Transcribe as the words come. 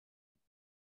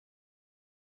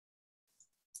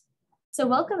So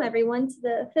welcome everyone to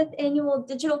the 5th annual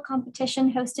digital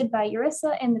competition hosted by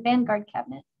URISA and the Vanguard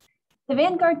Cabinet. The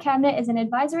Vanguard Cabinet is an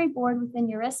advisory board within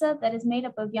URISA that is made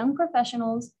up of young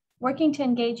professionals working to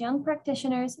engage young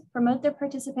practitioners, promote their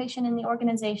participation in the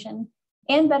organization,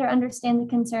 and better understand the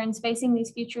concerns facing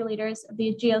these future leaders of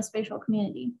the geospatial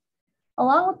community.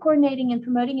 Along with coordinating and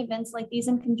promoting events like these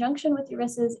in conjunction with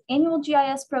URISA's annual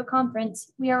GIS-Pro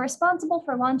conference, we are responsible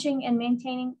for launching and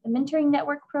maintaining the Mentoring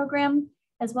Network program,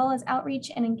 as well as outreach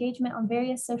and engagement on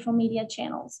various social media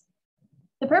channels.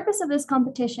 The purpose of this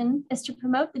competition is to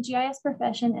promote the GIS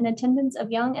profession and attendance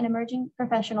of young and emerging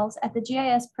professionals at the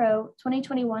GIS-Pro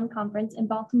 2021 conference in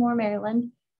Baltimore, Maryland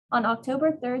on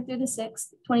October 3rd through the 6th,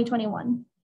 2021.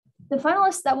 The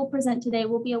finalists that will present today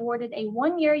will be awarded a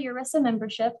one-year URISA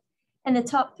membership, and the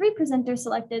top 3 presenters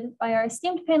selected by our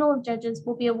esteemed panel of judges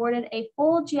will be awarded a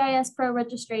full GIS-Pro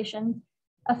registration,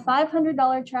 a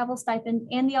 $500 travel stipend,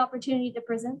 and the opportunity to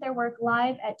present their work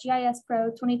live at GIS-Pro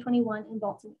 2021 in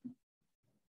Baltimore.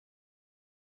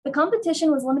 The competition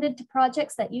was limited to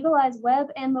projects that utilize web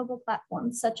and mobile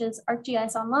platforms such as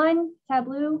ArcGIS Online,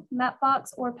 Tableau, Mapbox,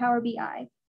 or Power BI.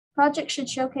 Projects should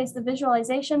showcase the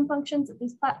visualization functions of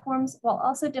these platforms while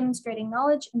also demonstrating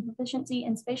knowledge and proficiency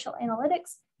in spatial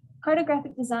analytics,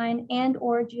 cartographic design,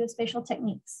 and/or geospatial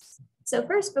techniques. So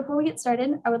first, before we get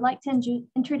started, I would like to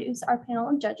introduce our panel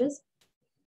of judges.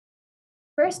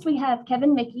 First, we have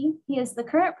Kevin Mickey. He is the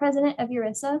current president of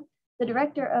URISA, the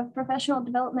director of professional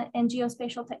development and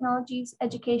geospatial technologies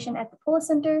education at the Pula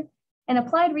Center, and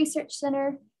Applied Research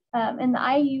Center in the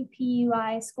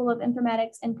IUPUI School of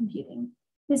Informatics and Computing.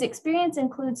 His experience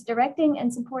includes directing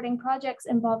and supporting projects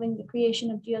involving the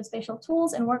creation of geospatial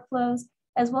tools and workflows,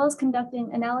 as well as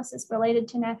conducting analysis related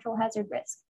to natural hazard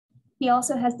risk. He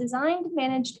also has designed,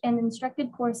 managed, and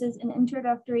instructed courses in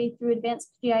introductory through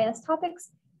advanced GIS topics,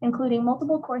 including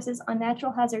multiple courses on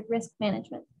natural hazard risk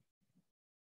management.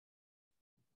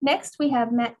 Next, we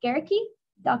have Matt Garricky.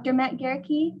 Dr. Matt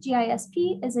Garricky,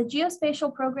 GISP, is a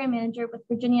geospatial program manager with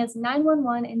Virginia's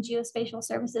 911 and Geospatial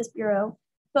Services Bureau,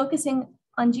 focusing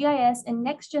on GIS and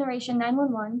next generation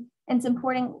 911 and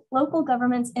supporting local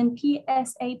governments and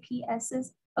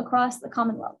PSAPSs across the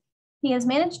Commonwealth. He has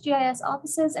managed GIS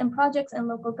offices and projects in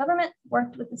local government,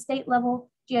 worked with the state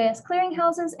level GIS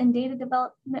clearinghouses and data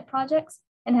development projects,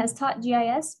 and has taught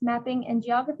GIS, mapping, and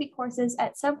geography courses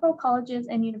at several colleges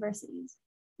and universities.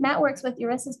 Matt works with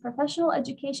URISA's Professional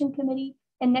Education Committee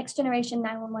and Next Generation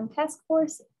 911 Task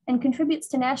Force and contributes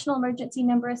to National Emergency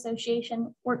Number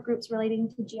Association work groups relating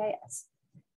to GIS.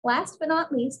 Last but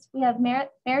not least, we have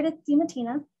Meredith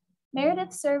DiMattina.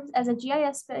 Meredith serves as a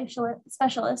GIS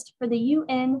specialist for the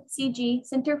UNCG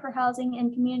Center for Housing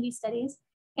and Community Studies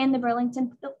and the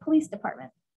Burlington Police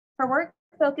Department. Her work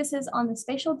focuses on the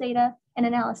spatial data and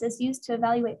analysis used to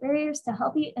evaluate barriers to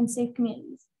healthy and safe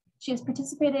communities. She has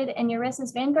participated in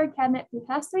URISA's Vanguard Cabinet for the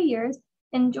past 3 years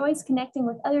and enjoys connecting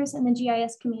with others in the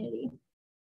GIS community.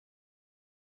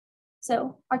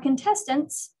 So our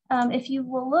contestants, if you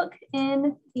will look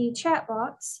in the chat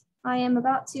box, I am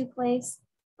about to place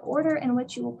the order in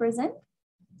which you will present.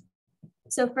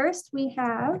 So first we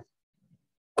have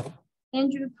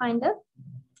Andrew Pinda,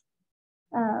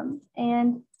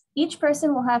 and each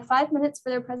person will have 5 minutes for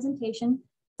their presentation,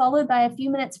 followed by a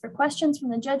few minutes for questions from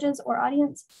the judges or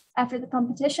audience. After the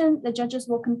competition, the judges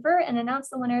will confer and announce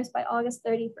the winners by August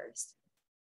 31st.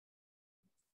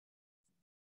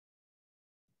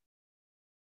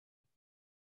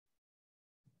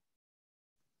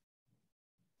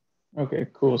 Okay,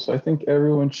 cool. So I think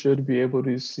everyone should be able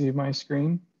to see my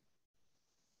screen.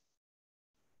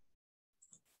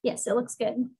 Yes, it looks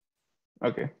good.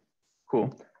 Okay,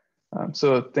 cool.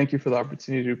 So thank you for the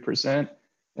opportunity to present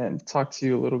and talk to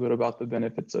you a little bit about the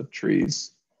benefits of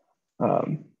trees.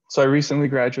 So I recently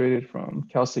graduated from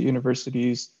Cal State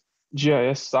University's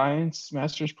GIS Science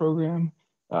Master's Program,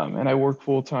 and I work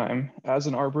full-time as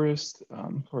an arborist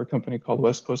for a company called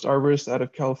West Coast Arborists out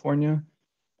of California.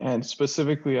 And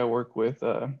specifically, I work with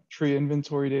tree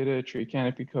inventory data, tree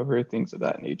canopy cover, things of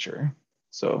that nature.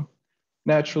 So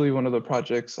naturally, one of the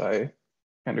projects I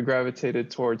kind of gravitated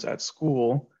towards at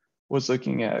school was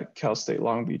looking at Cal State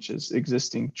Long Beach's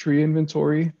existing tree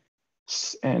inventory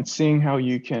and seeing how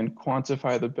you can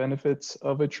quantify the benefits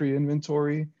of a tree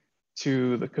inventory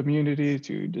to the community,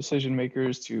 to decision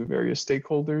makers, to various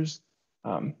stakeholders.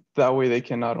 That way they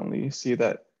can not only see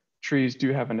that trees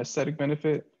do have an aesthetic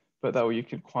benefit, but that way you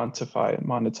can quantify and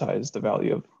monetize the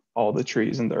value of all the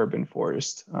trees in the urban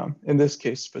forest, in this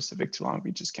case, specific to Long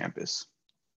Beach's campus.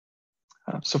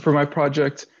 So for my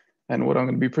project and what I'm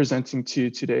going to be presenting to you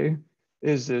today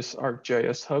is this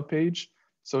ArcGIS Hub page.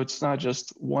 So it's not just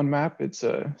one map, it's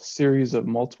a series of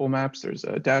multiple maps. There's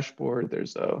a dashboard,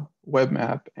 there's a web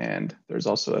map, and there's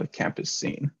also a campus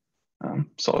scene.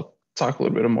 So I'll talk a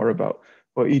little bit more about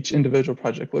what each individual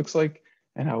project looks like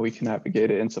and how we can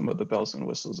navigate it and some of the bells and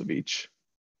whistles of each.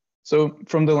 So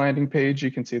from the landing page,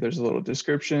 you can see there's a little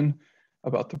description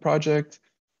about the project,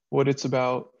 what it's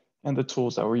about, and the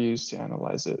tools that were used to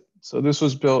analyze it. So this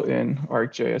was built in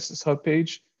ArcGIS's hub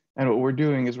page. And what we're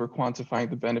doing is we're quantifying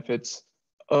the benefits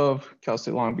of Cal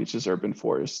State Long Beach's urban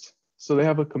forest. So they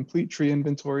have a complete tree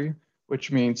inventory,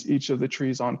 which means each of the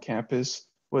trees on campus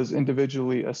was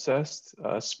individually assessed,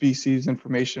 species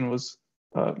information was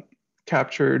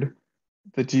captured,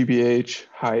 the DBH,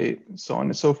 height, so on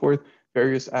and so forth,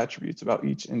 various attributes about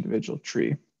each individual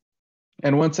tree.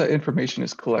 And once that information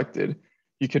is collected,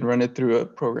 you can run it through a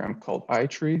program called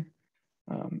iTree.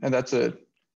 And that's a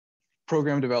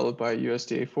program developed by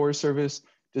USDA Forest Service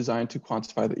designed to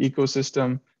quantify the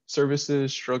ecosystem,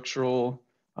 services, structural,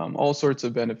 all sorts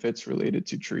of benefits related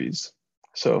to trees.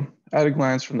 So at a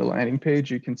glance from the landing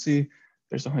page, you can see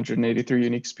there's 183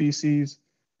 unique species,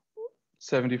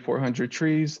 7,400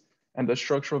 trees, and the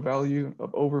structural value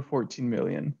of over 14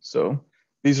 million. So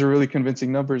these are really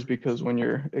convincing numbers because when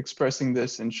you're expressing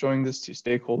this and showing this to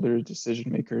stakeholders,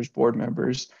 decision makers, board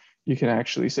members, you can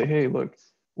actually say, hey, look,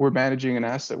 we're managing an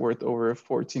asset worth over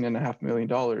 $14.5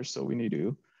 million. So we need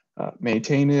to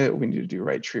maintain it. We need to do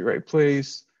right tree, right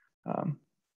place,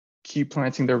 keep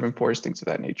planting the urban forest, things of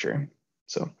that nature.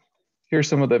 So here's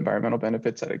some of the environmental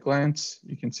benefits at a glance.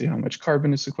 You can see how much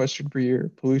carbon is sequestered per year,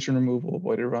 pollution removal,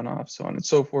 avoided runoff, so on and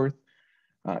so forth.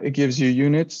 It gives you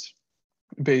units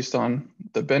based on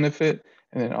the benefit,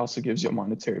 and then it also gives you a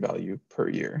monetary value per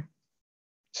year.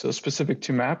 So specific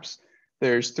to maps,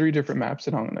 there's 3 different maps,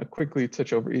 and I'm going to quickly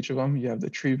touch over each of them. You have the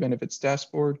tree benefits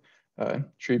dashboard,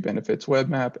 tree benefits web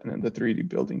map, and then the 3D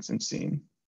buildings and scene.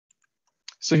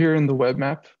 So here in the web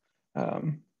map,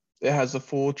 it has a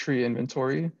full tree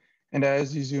inventory. And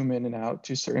as you zoom in and out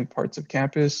to certain parts of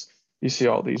campus, you see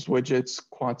all these widgets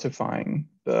quantifying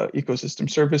the ecosystem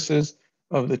services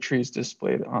of the trees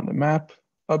displayed on the map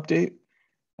update.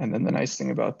 And then the nice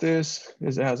thing about this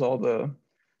is it has all the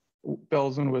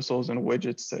bells and whistles and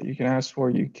widgets that you can ask for.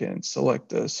 You can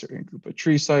select a certain group of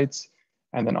tree sites,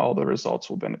 and then all the results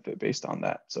will benefit based on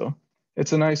that. So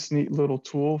it's a nice, neat little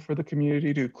tool for the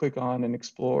community to click on and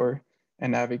explore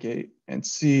and navigate and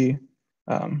see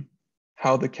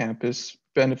how the campus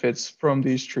benefits from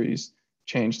these trees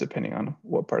change depending on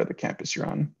what part of the campus you're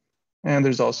on. And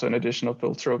there's also an additional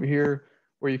filter over here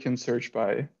where you can search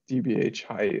by DBH,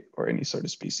 height, or any sort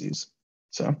of species.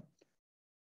 So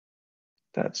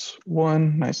that's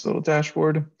one nice little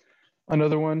dashboard.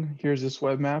 Another one, here's this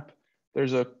web map.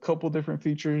 There's a couple different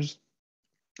features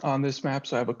on this map.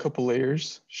 So I have a couple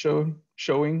layers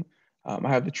showing. I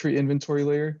have the tree inventory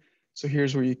layer. So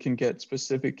here's where you can get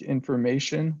specific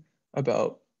information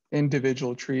about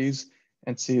individual trees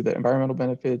and see the environmental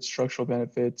benefits, structural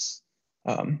benefits,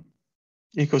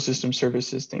 ecosystem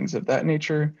services, things of that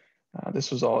nature.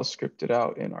 This was all scripted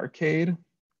out in Arcade.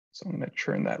 So I'm going to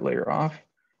turn that layer off.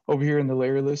 Over here in the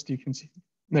layer list, you can see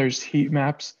there's heat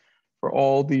maps for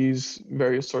all these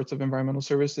various sorts of environmental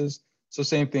services. So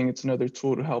same thing, it's another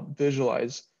tool to help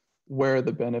visualize where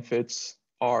the benefits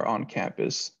are on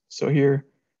campus. So here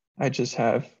I just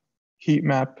have heat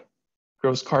map,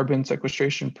 gross carbon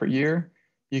sequestration per year.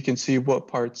 You can see what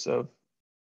parts of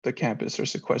the campus are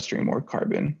sequestering more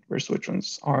carbon versus which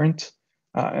ones aren't.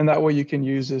 And that way you can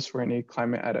use this for any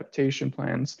climate adaptation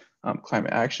plans,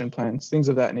 climate action plans, things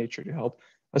of that nature to help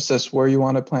assess where you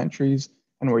want to plant trees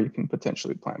and where you can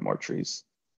potentially plant more trees.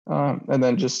 And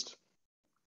then just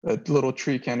a little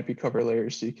tree canopy cover layer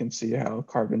so you can see how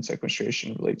carbon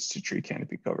sequestration relates to tree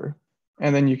canopy cover.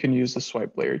 And then you can use the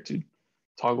swipe layer to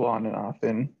toggle on and off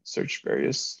and search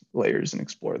various layers and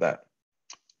explore that.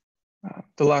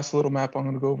 The last little map I'm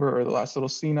going to go over, or the last little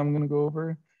scene I'm going to go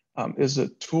over, is a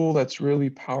tool that's really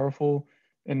powerful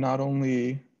in not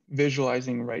only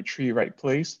visualizing right tree, right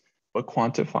place, but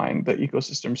quantifying the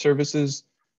ecosystem services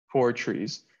for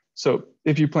trees. So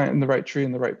if you plant in the right tree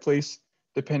in the right place,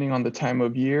 depending on the time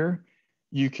of year,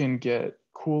 you can get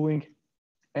cooling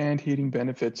and heating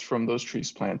benefits from those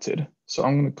trees planted. So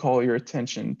I'm going to call your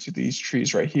attention to these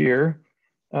trees right here.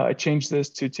 I changed this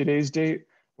to today's date,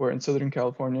 where in Southern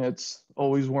California, it's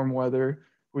always warm weather.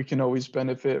 We can always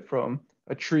benefit from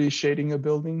a tree shading a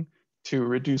building to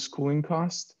reduce cooling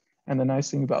costs. And the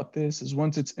nice thing about this is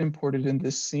once it's imported in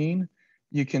this scene,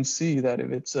 you can see that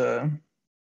if it's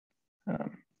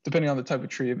depending on the type of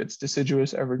tree, if it's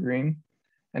deciduous evergreen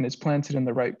and it's planted in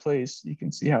the right place, you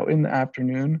can see how in the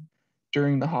afternoon,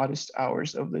 during the hottest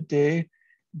hours of the day,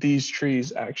 these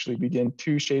trees actually begin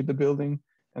to shade the building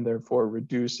and therefore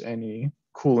reduce any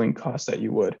cooling costs that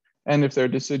you would. And if they're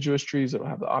deciduous trees, it'll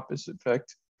have the opposite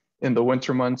effect. In the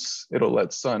winter months, it'll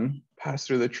let sun pass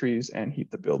through the trees and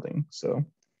heat the building. So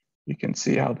you can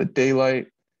see how the daylight,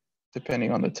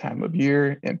 depending on the time of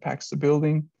year, impacts the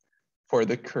building for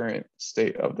the current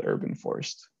state of the urban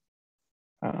forest.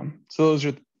 So those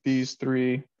are these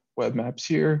 3 web maps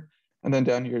here. And then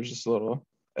down here is just a little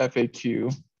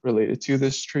FAQ related to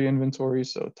this tree inventory.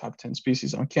 So top 10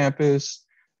 species on campus,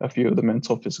 a few of the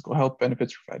mental physical health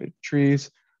benefits provided to trees,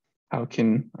 how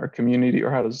can our community,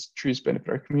 or how does trees benefit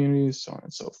our communities, so on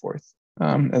and so forth.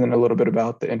 And then a little bit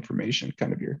about the information,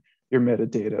 kind of your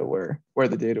metadata, where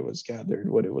the data was gathered,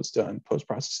 what it was done,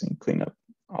 post-processing, cleanup,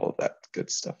 all of that good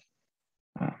stuff.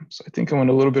 So I think I went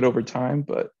a little bit over time,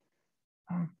 but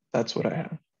that's what I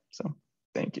have. So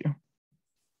thank you.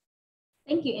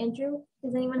 Thank you, Andrew.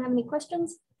 Does anyone have any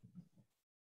questions?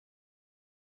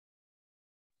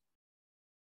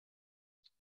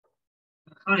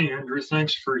 Hi, Andrew.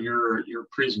 Thanks for your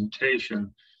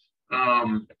presentation.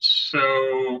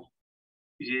 So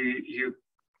you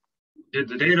did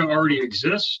the data already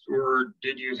exist, or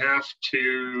did you have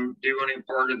to do any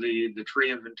part of the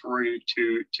tree inventory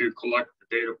to collect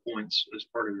the data points as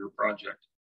part of your project?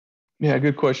 Yeah,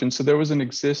 good question. So there was an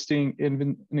existing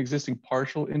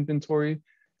partial inventory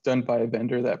done by a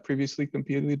vendor that previously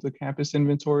completed the campus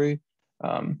inventory,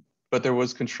 but there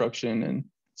was construction and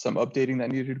some updating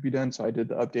that needed to be done. So I did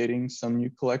the updating, some new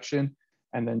collection,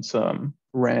 and then some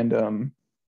random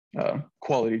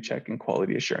quality check and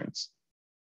quality assurance.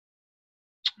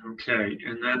 Okay,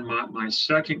 and then my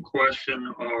second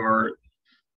question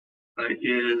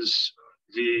is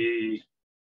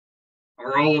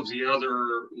are all of the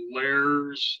other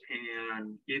layers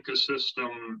and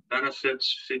ecosystem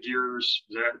benefits figures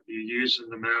that you use in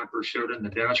the map or showed in the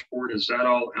dashboard, is that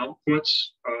all outputs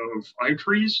of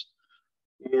iTrees?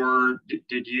 Or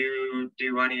did you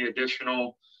do any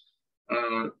additional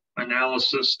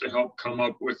analysis to help come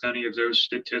up with any of those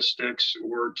statistics,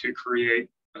 or to create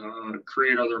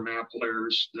other map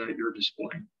layers that you're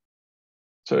displaying?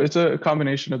 So it's a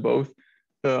combination of both.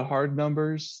 The hard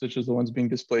numbers, such as the ones being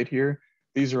displayed here,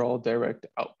 these are all direct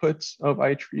outputs of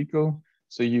iTreeco.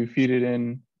 So you feed it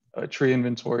in a tree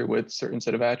inventory with a certain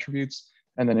set of attributes,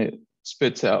 and then it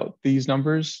spits out these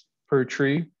numbers per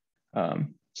tree.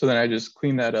 So then I just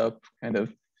cleaned that up, kind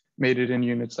of made it in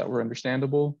units that were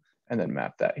understandable, and then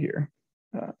mapped that here.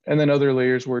 And then other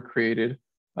layers were created.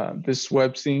 This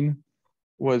web scene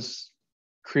was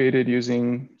created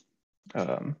using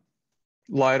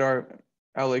LiDAR,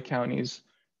 LA County's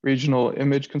Regional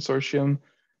Image Consortium.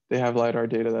 They have LiDAR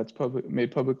data that's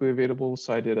made publicly available.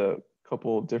 So I did a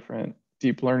couple different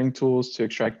deep learning tools to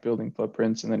extract building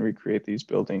footprints and then recreate these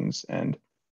buildings and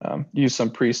use some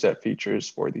preset features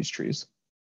for these trees.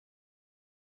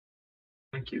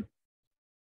 Thank you.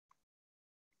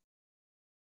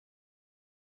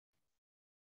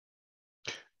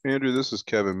 Andrew, this is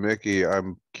Kevin Mickey.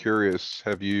 I'm curious,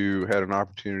 have you had an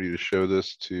opportunity to show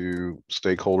this to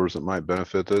stakeholders that might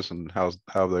benefit this, and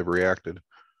how they've reacted?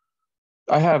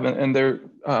 I haven't, and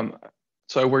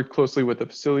so I worked closely with the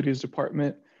facilities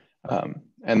department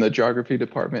and the geography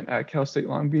department at Cal State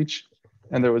Long Beach,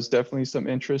 and there was definitely some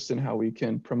interest in how we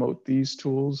can promote these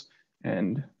tools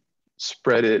and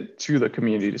spread it to the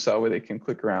community so that way they can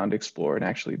click around, explore, and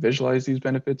actually visualize these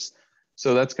benefits.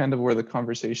 So that's kind of where the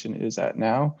conversation is at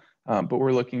now, but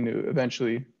we're looking to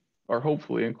eventually, or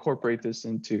hopefully, incorporate this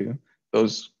into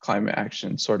those climate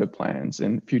action sort of plans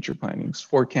and future plannings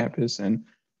for campus and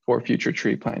for future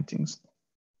tree plantings.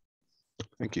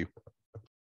 Thank you.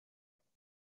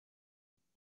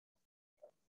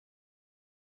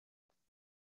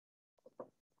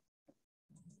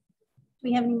 Do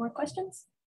we have any more questions?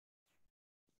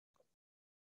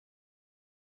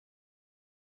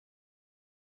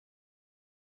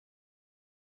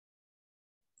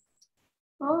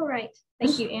 All right,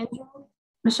 thank you, Andrew.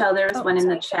 Michelle, there was one in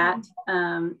the chat.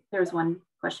 There was one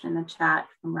question in the chat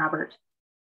from Robert.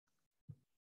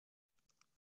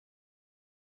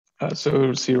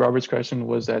 So see, Robert's question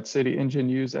was that City Engine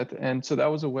used at the end. So that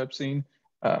was a web scene.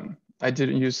 I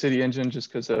didn't use City Engine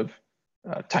just because of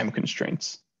time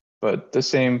constraints, but the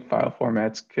same file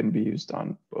formats can be used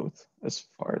on both as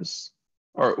far as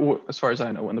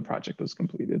I know when the project was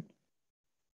completed.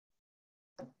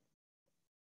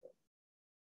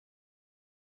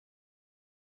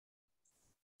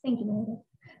 Thank you,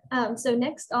 Meredith. So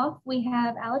next off, we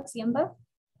have Alex Yamba.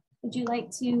 Would you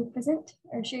like to present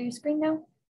or share your screen now?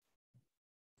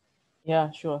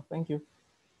 Yeah, sure. Thank you.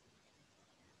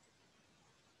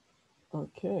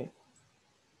 Okay.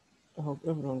 I hope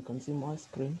everyone can see my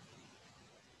screen.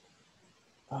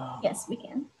 Yes, we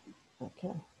can.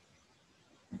 Okay.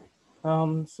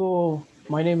 So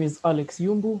my name is Alex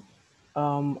Yumbu.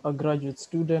 I'm a graduate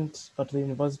student at the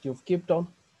University of Cape Town.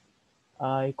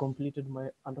 I completed my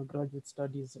undergraduate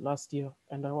studies last year,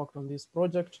 and I worked on this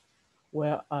project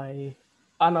where I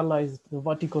analyzed the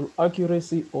vertical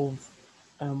accuracy of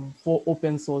 4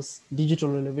 open source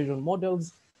digital elevation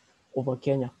models over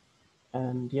Kenya.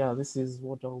 And yeah, this is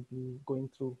what I'll be going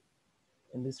through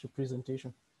in this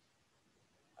representation.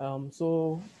 I'm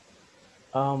sure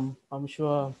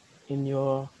in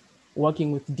your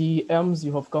working with DEMs,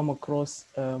 you have come across,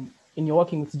 in your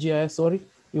working with GIS,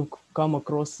 you've come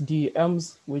across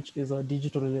DEMs, which is a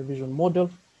digital elevation model.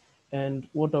 And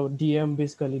what our DEM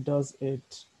basically does,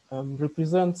 it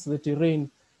represents the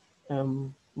terrain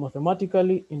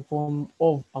mathematically in form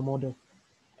of a model.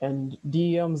 And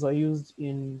DEMs are used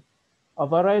in a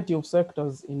variety of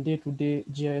sectors in day-to-day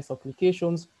GIS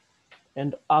applications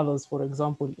and others, for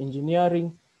example,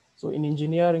 engineering. So in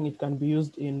engineering, it can be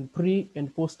used in pre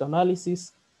and post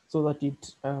analysis so that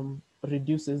it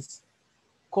reduces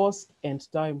cost and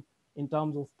time in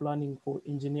terms of planning for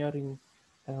engineering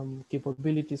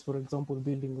capabilities, for example,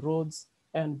 building roads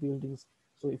and buildings.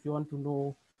 So if you want to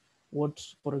know what,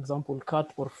 for example,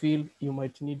 cut or fill you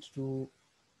might need to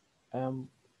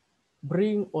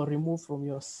bring or remove from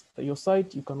your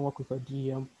site, you can work with a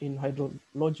DEM. In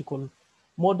hydrological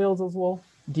models as well,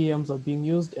 DEMs are being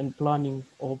used in planning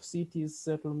of cities,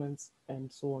 settlements,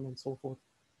 and so on and so forth.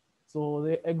 So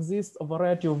there exists a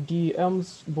variety of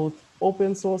DEMs, both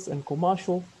open source and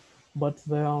commercial, but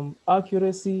the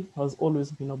accuracy has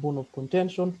always been a bone of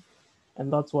contention.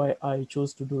 And that's why I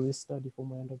chose to do this study for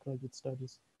my undergraduate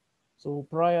studies. So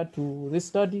prior to this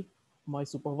study, my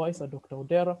supervisor, Dr.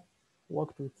 Odera,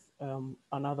 worked with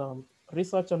another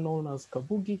researcher known as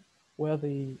Kabugi, where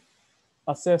they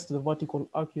assessed the vertical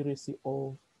accuracy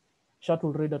of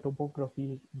shuttle radar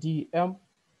topography DEM,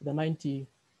 the 90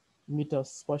 meters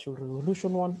spatial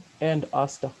resolution one, and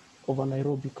ASTA over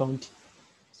Nairobi County.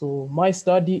 So my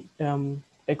study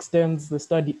extends the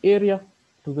study area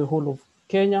to the whole of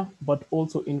Kenya, but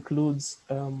also includes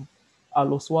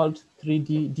Aloswald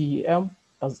 3D DEM,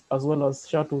 as well as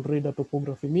shuttle radar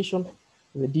topography mission,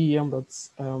 the DEM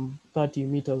that's 30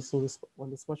 meters. So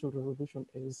when the spatial resolution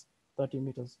is 30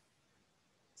 meters.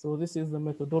 So this is the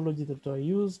methodology that I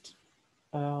used.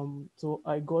 So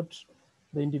I got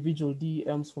the individual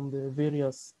DEMs from the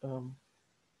various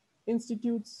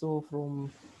institutes. So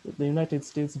from the United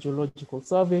States Geological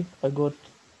Survey, I got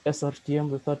SRTM,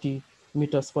 the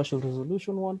 30-meter spatial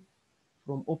resolution one.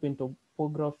 From Open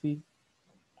Topography,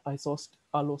 I sourced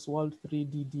ALOS World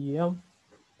 3D DEM.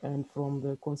 And from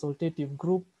the consultative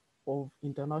group of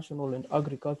international and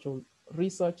agricultural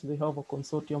research, they have a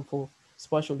consortium for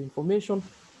spatial information.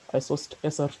 I sourced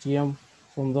SRTM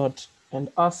from that.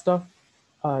 And ASTA,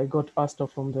 I got ASTA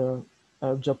from the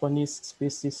Japanese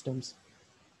space systems.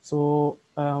 So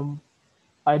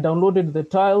I downloaded the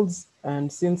tiles,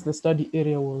 and since the study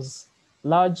area was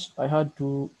large, I had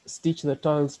to stitch the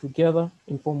tiles together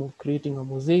in form of creating a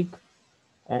mosaic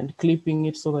and clipping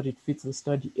it so that it fits the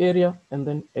study area, and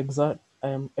then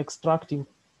extracting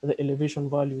the elevation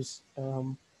values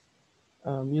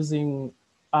using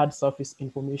add surface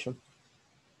information.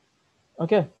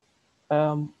 Okay.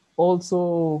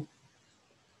 Also,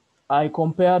 I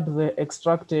compared the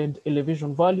extracted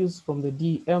elevation values from the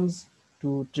DEMs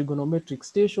to trigonometric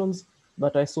stations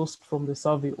that I sourced from the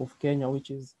Survey of Kenya, which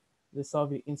is the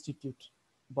Survey Institute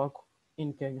back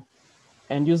in Kenya.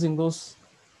 And using those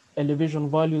elevation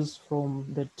values from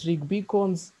the trig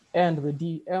beacons and the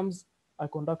DEMs, I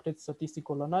conducted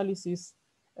statistical analysis.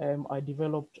 I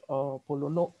developed a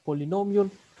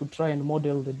polynomial to try and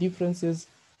model the differences.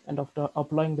 And after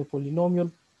applying the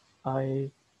polynomial, I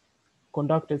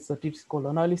conducted statistical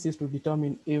analysis to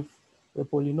determine if the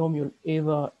polynomial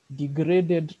either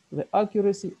degraded the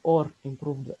accuracy or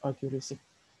improved the accuracy.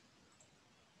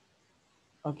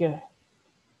 Okay.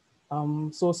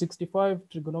 So 65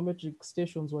 trigonometric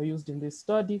stations were used in this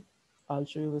study. I'll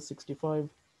show you the 65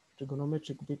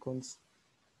 trigonometric beacons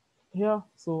here.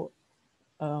 So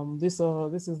this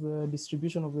is the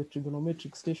distribution of the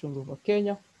trigonometric stations over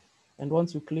Kenya. And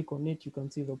once you click on it, you can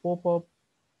see the pop-up.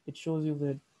 It shows you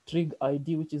the trig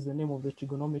ID, which is the name of the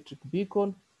trigonometric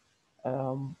beacon,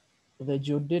 the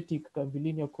geodetic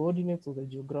curvilinear coordinates or the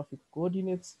geographic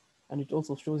coordinates, and it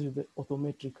also shows you the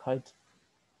orthometric height.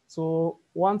 So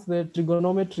once the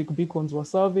trigonometric beacons were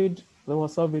surveyed, they were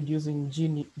surveyed using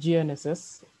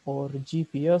GNSS or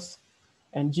GPS,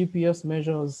 and GPS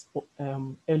measures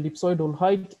ellipsoidal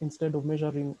height instead of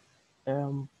measuring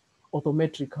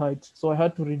orthometric height. So I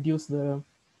had to reduce the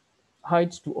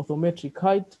height to orthometric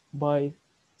height by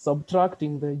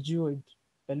subtracting the geoid,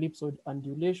 ellipsoid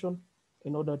undulation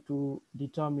in order to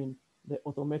determine the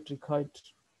orthometric height,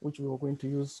 which we were going to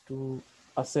use to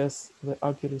assess the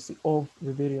accuracy of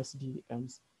the various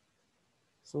DEMs.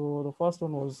 So the first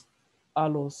one was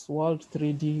ALOS World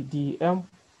 3D DEM.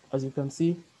 As you can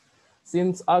see,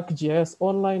 since ArcGIS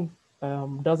Online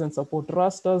doesn't support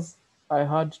rasters, I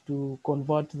had to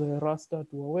convert the raster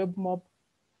to a web map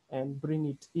and bring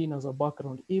it in as a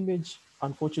background image.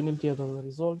 Unfortunately, as a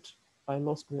result, I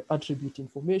lost the attribute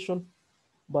information,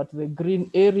 but the green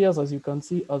areas, as you can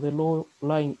see, are the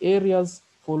low-lying areas,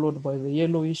 followed by the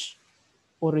yellowish,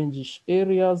 orangish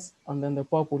areas, and then the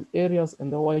purple areas,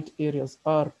 and the white areas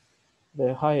are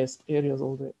the highest areas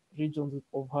of the regions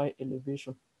of high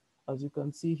elevation. As you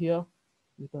can see here,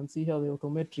 the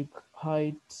orthometric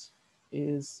height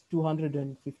is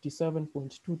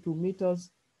 257.22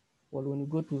 meters. Well, when you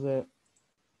go to the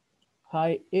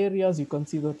high areas, you can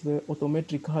see that the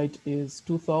orthometric height is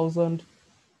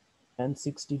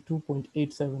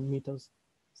 2,062.87 meters.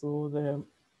 So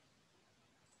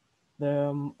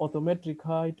the orthometric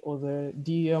height or the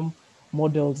DEM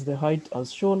models the height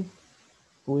as shown,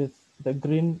 with the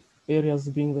green areas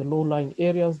being the low-lying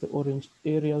areas, the orange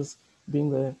areas being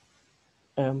the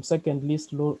second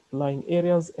least low-lying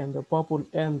areas, and the purple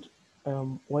and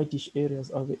whitish areas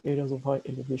are the areas of high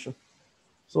elevation.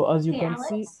 So as you can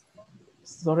see,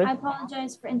 sorry? I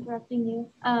apologize for interrupting you.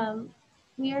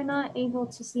 We are not able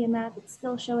to see a map. It's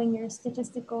still showing your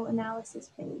statistical analysis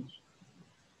page.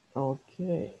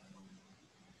 Okay.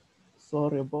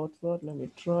 Sorry about that. Let me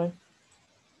try.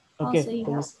 Okay. Also, you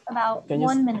have about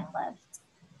 1 minute left.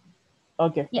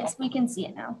 Okay. Yes, we can see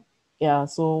it now. Yeah,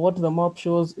 so what the map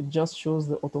shows, it just shows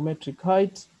the orthometric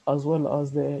height as well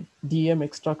as the DEM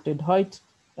extracted height,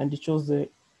 and it shows the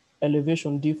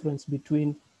elevation difference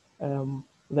between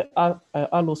the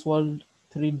ALOS World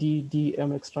 3D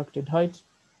DEM extracted height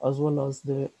as well as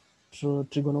the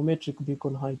trigonometric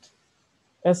beacon height.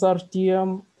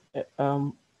 SRTM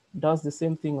does the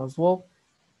same thing as well.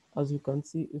 As you can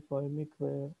see, if I make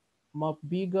the map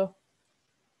bigger,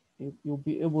 you'll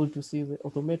be able to see the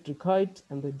orthometric height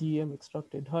and the DEM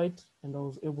extracted height, and I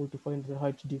was able to find the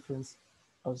height difference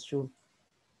as shown.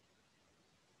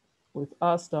 With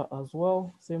ASTA as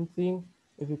well, same thing.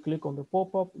 If you click on the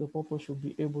pop-up should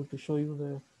be able to show you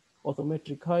the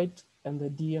orthometric height and the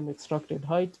DEM extracted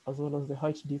height, as well as the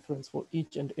height difference for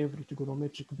each and every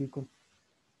trigonometric beacon.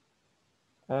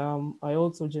 I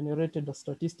also generated a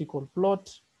statistical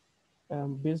plot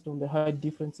based on the height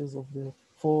differences of the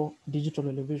 4 digital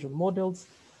elevation models.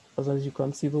 As you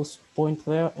can see, those point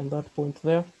there and that point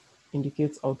there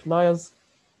indicates outliers,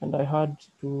 and I had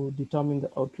to determine the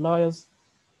outliers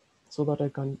so that I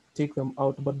can take them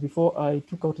out. But before I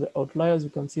took out the outliers,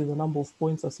 you can see the number of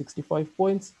points are 65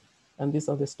 points, and these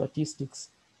are the statistics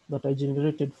that I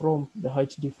generated from the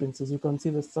height differences. You can see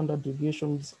the standard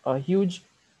deviations are huge,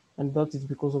 and that is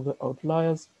because of the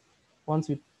outliers.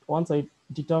 Once I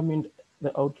determined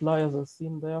the outliers as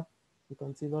seen there, you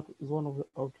can see that is one of the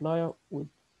outlier with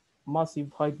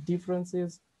massive height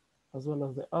differences, as well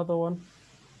as the other one.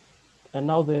 And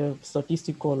now the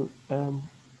statistical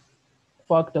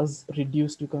factors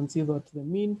reduced. You can see that the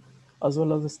mean as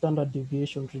well as the standard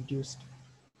deviation reduced.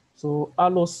 So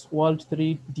ALOS World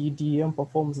 3D DEM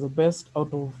performs the best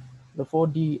out of the 4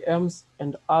 DEMs,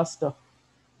 and ASTA,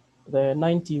 the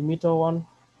 90-meter one,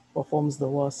 performs the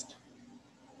worst.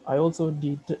 I also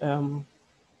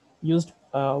used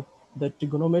the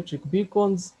trigonometric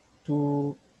beacons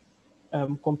to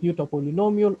compute a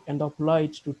polynomial and apply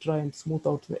it to try and smooth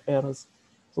out the errors.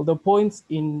 So the points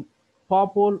in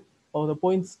purple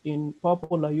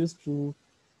are used to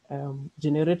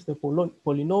generate the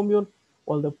polynomial,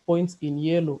 while the points in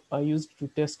yellow are used to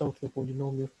test out the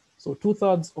polynomial. So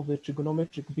 2/3 of the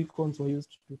trigonometric beacons were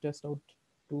used to test out,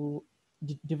 to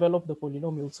develop the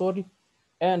polynomial, sorry,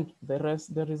 and the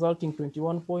resulting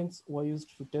 21 points were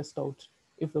used to test out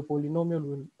if the polynomial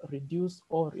will reduce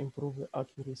or improve the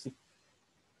accuracy.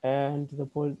 And the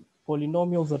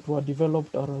polynomials that were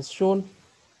developed are as shown,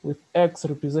 with X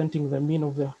representing the mean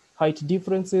of the height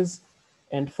differences,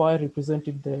 and phi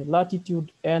representing the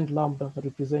latitude, and lambda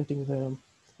representing the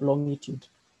longitude.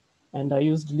 And I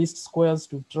used least squares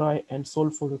to try and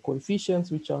solve for the coefficients,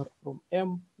 which are from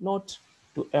M0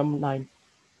 to M9.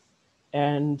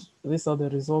 And these are the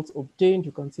results obtained.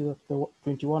 You can see that the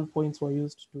 21 points were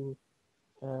used to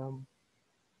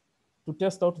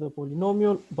test out the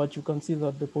polynomial, but you can see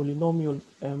that the polynomial,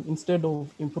 instead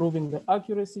of improving the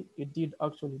accuracy, it did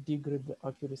actually degrade the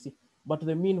accuracy, but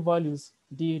the mean values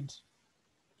did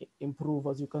improve.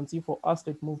 As you can see, for us,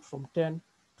 it moved from 10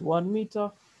 to 1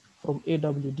 meter, from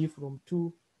AWD from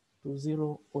 2 to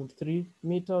 0.3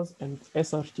 meters, and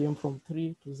SRTM from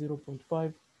 3 to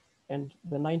 0.5, and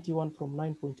the 91 from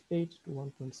 9.8 to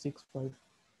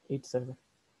 1.6587.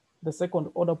 The second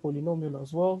order polynomial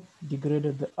as well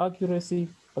degraded the accuracy,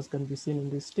 as can be seen in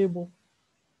this table,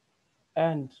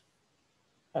 and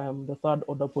the third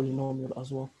order polynomial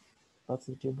as well. That's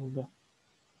the table there.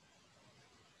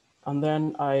 And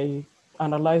then I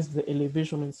analyzed the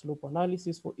elevation and slope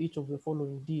analysis for each of the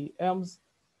following DEMs.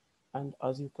 And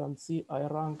as you can see, I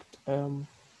ranked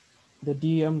the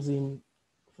DEMs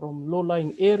from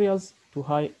low-lying areas to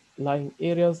high-lying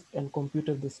areas and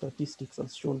computed the statistics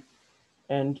as shown.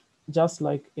 And just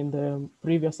like in the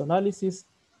previous analysis,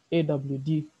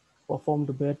 AWD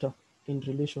performed better in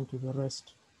relation to the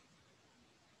rest.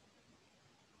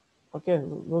 Okay,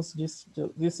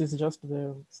 this is just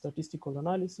the statistical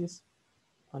analysis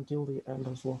until the end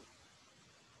as well.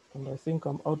 And I think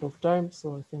I'm out of time,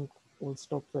 so I think we'll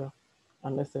stop there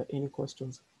unless there are any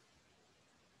questions.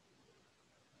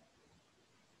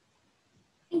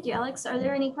 Thank you, Alex. Are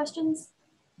there any questions?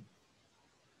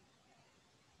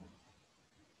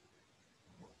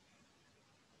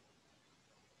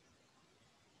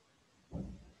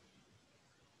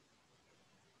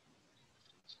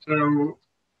 So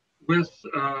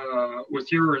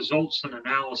with your results and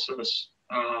analysis,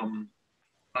 I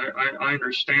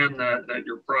understand that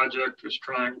your project was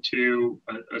trying to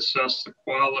assess the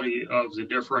quality of the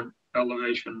different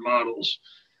elevation models.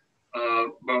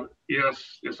 But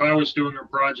if I was doing a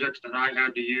project and I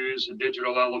had to use a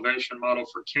digital elevation model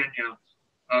for Kenya,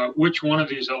 which one of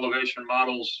these elevation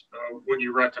models would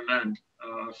you recommend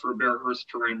for bare earth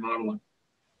terrain modeling?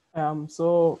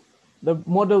 So the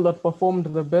model that performed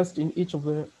the best in each of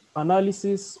the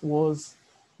analysis was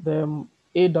the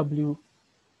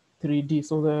AW3D,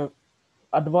 so the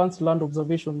Advanced Land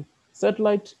Observation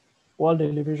Satellite World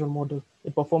Elevation Model.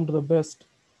 It performed the best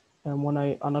when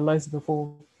I analyzed the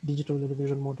 4 digital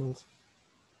elevation models.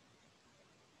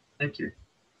 Thank you.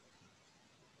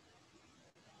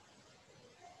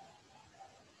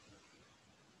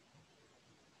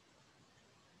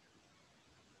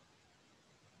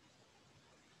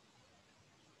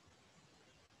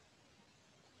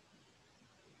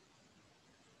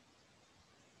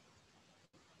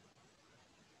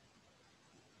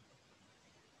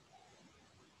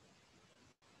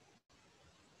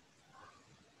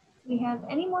 Do we have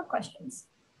any more questions?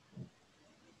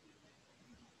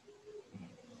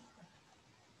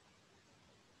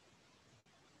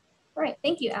 All right,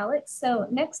 thank you, Alex. So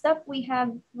next up we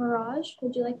have Viraj.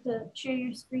 Would you like to share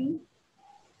your screen?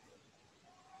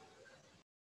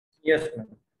 Yes, ma'am.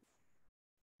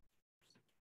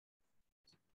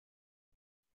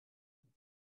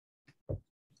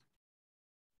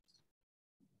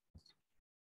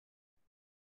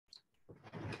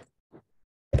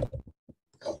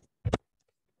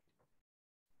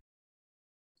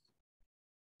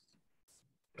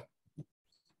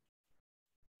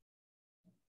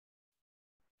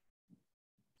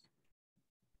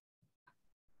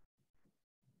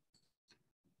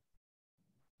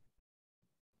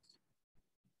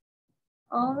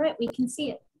 All right, we can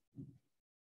see it.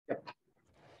 Yep.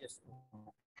 Yes.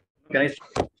 Can I?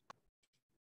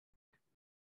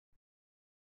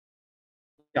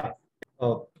 Yeah.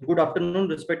 Good afternoon,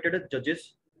 respected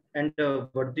judges and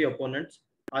worthy opponents.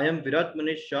 I am Virat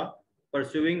Manish Shah,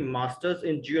 pursuing Masters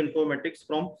in Geoinformatics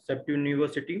from SEPT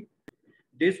University.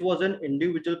 This was an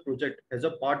individual project as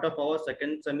a part of our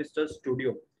second semester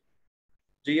studio.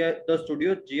 The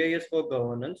studio GIS for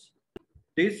Governance.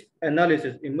 This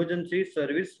analysis, emergency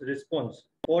service response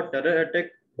for terror attack,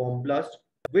 bomb blast,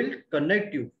 will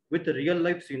connect you with a real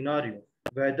life scenario,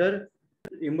 whether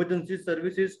emergency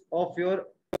services of your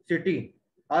city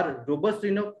are robust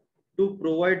enough to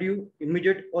provide you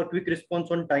immediate or quick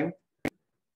response on time.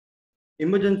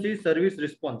 Emergency service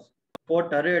response for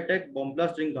terror attack, bomb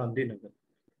blast in Gandhinagar.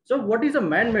 So what is a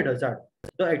man-made hazard?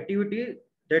 The activity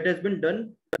that has been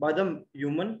done by the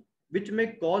human, which may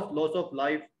cause loss of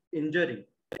life, injury,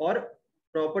 or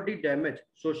property damage,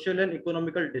 social and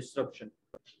economical disruption.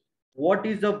 What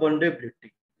is the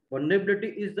vulnerability? Vulnerability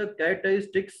is the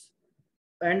characteristics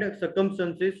and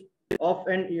circumstances of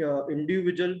an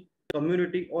individual,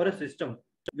 community, or a system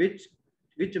which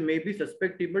may be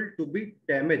susceptible to be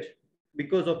damaged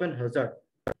because of an hazard.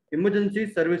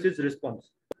 Emergency services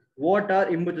response. What are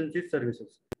emergency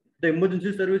services? The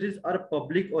emergency services are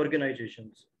public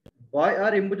organizations. Why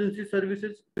are emergency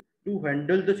services? To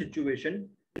handle the situation,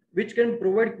 which can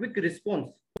provide quick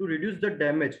response to reduce the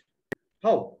damage.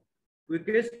 How?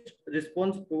 Quickest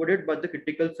response provided by the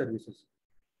critical services.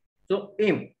 So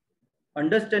aim,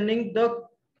 understanding the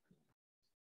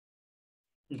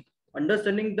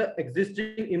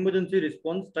existing emergency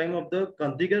response time of the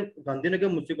Gandhinagar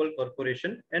Municipal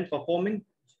Corporation and performing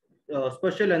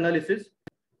spatial analysis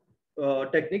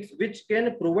techniques which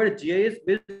can provide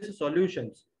GIS-based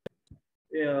solutions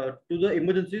to the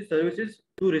emergency services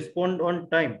to respond on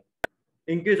time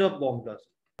in case of bomb blast.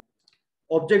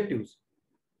 Objectives: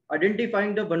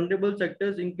 identifying the vulnerable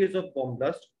sectors in case of bomb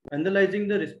blast, analyzing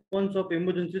the response of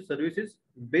emergency services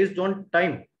based on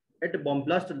time at bomb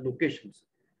blast locations.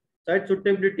 Site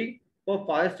suitability for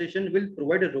fire station will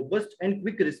provide a robust and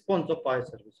quick response of fire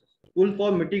services. Tool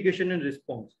for mitigation and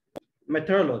response.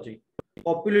 Methodology: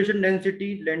 population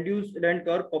density, land use, land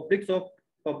cover,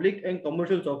 public and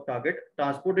commercial soft target,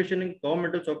 transportation and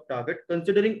governmental soft target,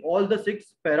 considering all the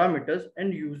 6 parameters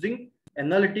and using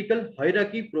analytical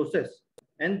hierarchy process.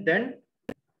 And then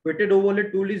weighted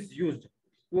overlay tool is used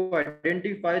to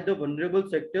identify the vulnerable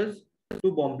sectors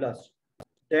to bomb blast.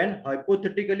 Then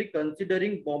hypothetically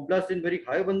considering bomb blast in very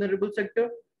high vulnerable sector,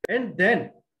 and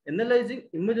then analyzing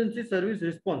emergency service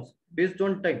response based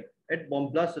on time at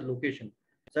bomb blast location.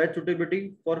 Site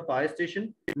suitability for fire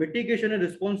station, mitigation and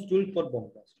response tool for bomb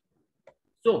blast.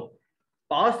 So,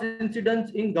 past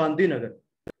incidents in Gandhinagar.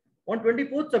 On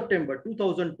 24th September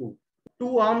 2002,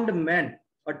 2 armed men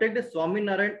attacked the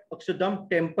Swaminarayan Akshardham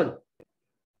temple.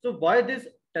 So, why these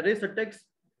terrorist attacks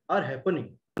are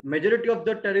happening? Majority of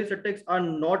the terrorist attacks are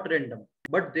not random,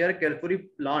 but they are carefully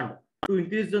planned to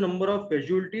increase the number of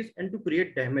casualties and to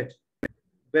create damage.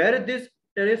 Where these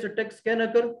terrorist attacks can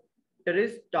occur,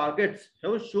 terrorist targets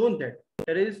have shown that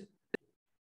terrorist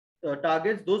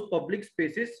targets those public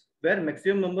spaces where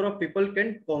maximum number of people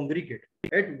can congregate.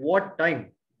 At what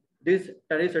time these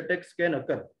terrorist attacks can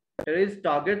occur? Terrorist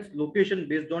targets location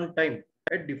based on time.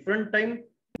 At different time,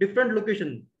 different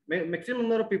location, maximum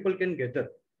number of people can gather.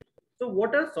 So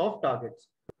what are soft targets?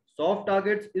 Soft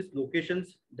targets is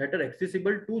locations that are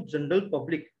accessible to general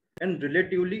public and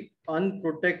relatively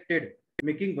unprotected,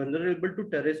 making vulnerable to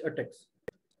terrorist attacks.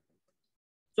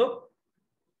 So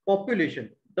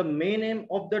population. The main aim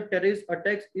of the terrorist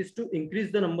attacks is to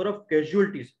increase the number of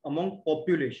casualties among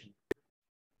population.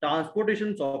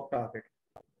 Transportation soft target.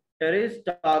 Terrorist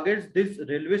targets this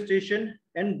railway station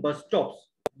and bus stops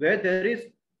where there is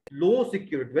low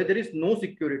security, where there is no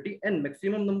security and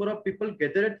maximum number of people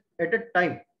gathered at a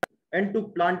time, and to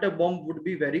plant a bomb would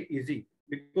be very easy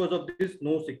because of this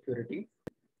no security.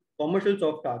 Commercial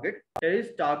soft target.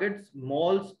 Terrorist targets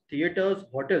malls, theaters,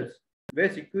 hotels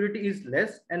where security is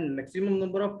less and maximum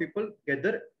number of people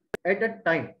gather at a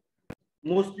time.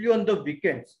 Mostly on the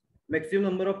weekends, maximum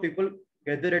number of people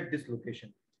gather at this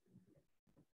location.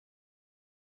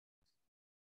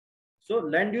 So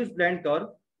land use, land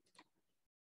cover.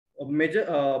 A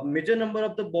major number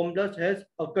of the bomb blast has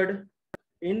occurred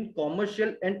in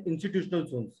commercial and institutional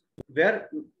zones where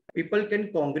people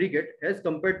can congregate as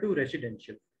compared to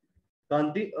residential.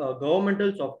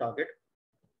 Governmental soft target.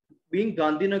 Being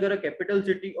Gandhinagar a capital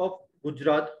city of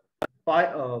Gujarat,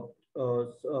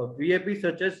 VIPs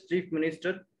such as Chief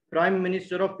Minister, Prime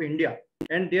Minister of India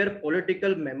and their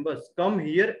political members come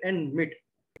here and meet.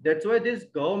 That's why these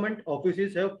government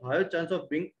offices have higher chance of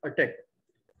being attacked.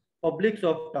 Public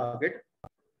soft target.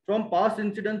 From past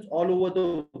incidents all over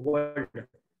the world,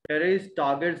 terrorist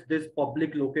targets these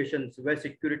public locations where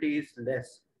security is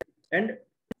less. And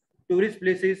tourist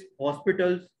places,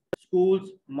 hospitals,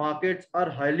 schools, markets are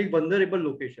highly vulnerable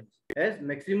locations as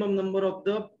maximum number of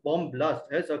the bomb blast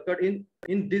has occurred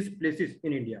in these places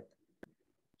in India.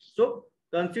 So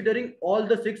considering all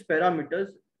the 6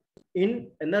 parameters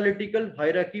in analytical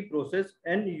hierarchy process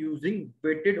and using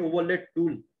weighted overlay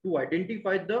tool to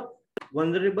identify the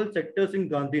vulnerable sectors in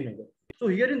Gandhinagar. So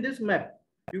here in this map,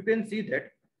 you can see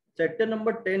that sector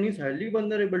number 10 is highly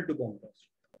vulnerable to bomb blast.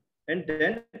 And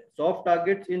then soft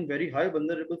targets in very high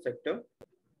vulnerable sector.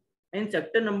 In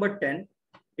sector number 10,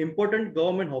 important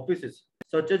government offices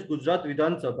such as Gujarat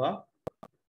Vidhan Sabha,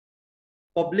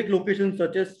 public locations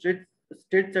such as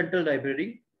State Central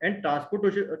Library, and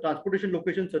transportation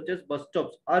locations such as bus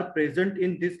stops are present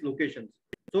in these locations.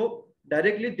 So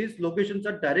directly these locations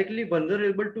are directly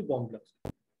vulnerable to bomb blast.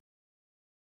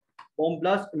 Bomb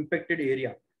blast impacted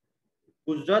area.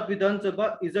 Gujarat Vidhan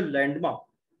Sabha is a landmark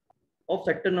of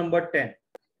sector number 10,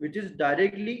 which is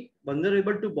directly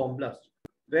vulnerable to bomb blast,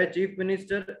 where Chief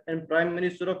Minister and Prime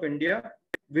Minister of India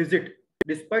visit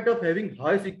despite of having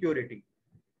high security.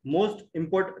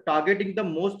 Targeting the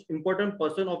most important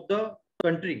person of the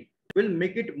country will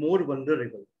make it more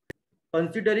vulnerable.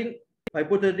 Considering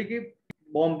hypothetical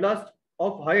bomb blast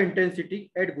of high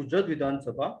intensity at Gujarat Vidhan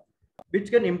Sabha,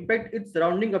 which can impact its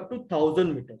surrounding up to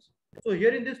 1,000 meters. So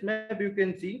here in this map, you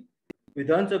can see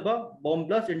Vidhan Sabha bomb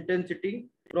blast intensity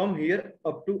from here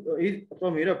up to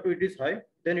it is high,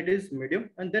 then it is medium,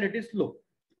 and then it is low.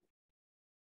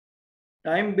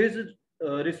 Time-based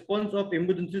response of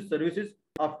emergency services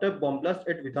after bomb blast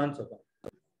at Vidhan Sabha.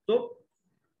 So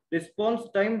response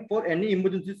time for any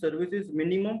emergency service is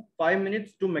minimum 5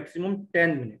 minutes to maximum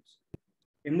 10 minutes.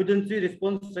 Emergency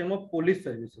response time of police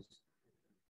services.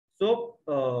 So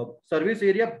service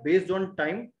area based on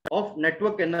time of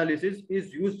network analysis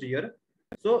is used here.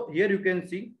 So here you can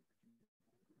see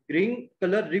green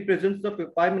color represents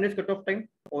the 5 minutes cutoff time,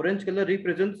 orange color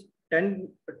represents 10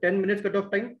 minutes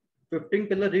cutoff time, 15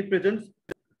 color represents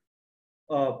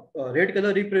red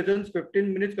color represents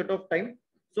 15 minutes cutoff time.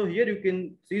 So here you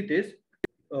can see this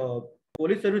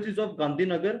police services of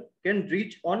Gandhinagar can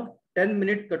reach on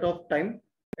 10-minute cutoff time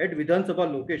at Vidhan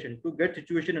Sabha location to get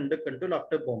situation under control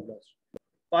after bomb blast.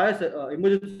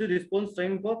 Emergency response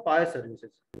time for fire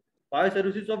services. Fire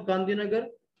services of Gandhinagar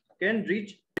can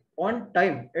reach on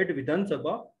time at Vidhan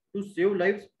Sabha to save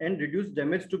lives and reduce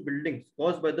damage to buildings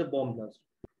caused by the bomb blast.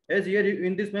 As here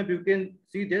in this map, you can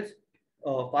see this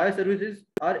fire services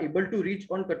are able to reach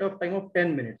on cutoff time of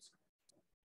 10 minutes.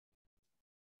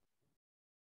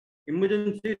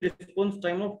 Emergency response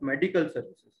time of medical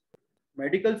services.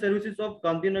 Medical services of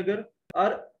Gandhinagar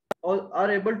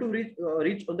are able to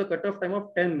reach on the cutoff time of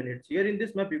 10 minutes. Here in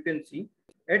this map, you can see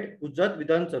at Gujarat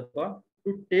Vidhan Sabha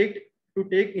to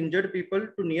take injured people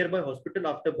to nearby hospital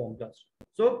after bomb blast.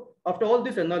 So after all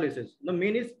this analysis, the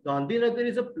main is Gandhinagar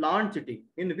is a planned city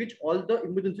in which all the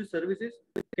emergency services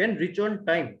can reach on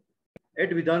time at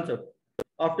Vidhan Sabha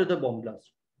after the bomb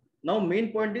blast. Now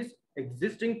main point is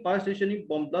existing fire station in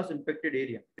bomb blast impacted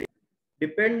area.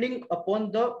 Depending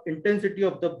upon the intensity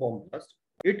of the bomb blast,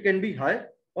 it can be high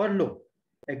or low.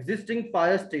 Existing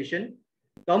fire station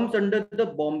comes under the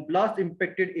bomb blast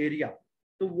impacted area.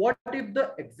 So what if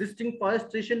the existing fire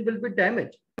station will be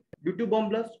damaged due to bomb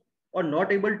blast or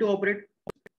not able to operate?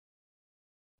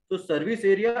 So service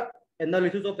area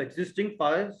analysis of existing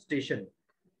fire station.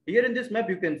 Here in this map,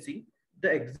 you can see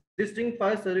the existing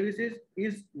fire services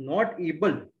is not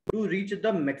able to reach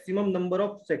the maximum number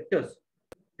of sectors.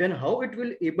 Then how it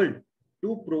will able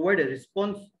to provide a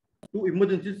response to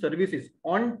emergency services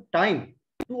on time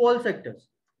to all sectors?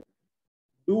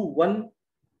 Do one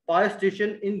fire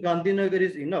station in Gandhinagar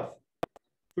is enough?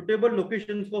 Suitable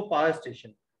locations for fire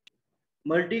station.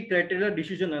 Multi-criteria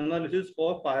decision analysis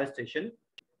for fire station.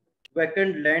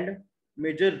 Vacant land,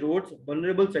 major roads,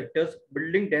 vulnerable sectors,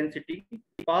 building density,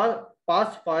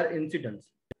 past fire incidents.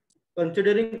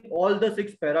 Considering all the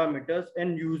 6 parameters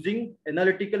and using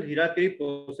analytical hierarchy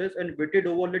process and weighted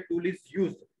overlay tool is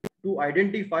used to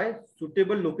identify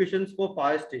suitable locations for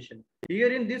fire station.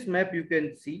 Here in this map, you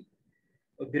can see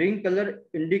a green color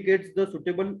indicates the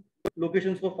suitable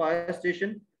locations for fire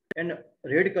station and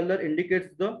red color indicates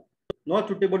the not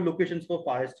suitable locations for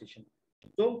fire station.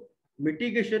 So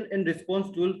mitigation and response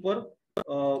tool for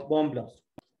bomb blast.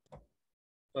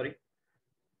 Sorry.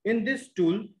 In this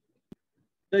tool,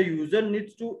 the user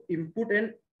needs to input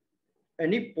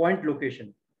any point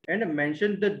location and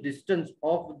mention the distance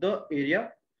of the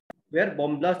area where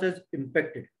bomb blast has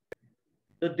impacted.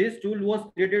 So this tool was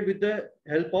created with the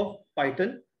help of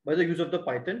Python, by the use of the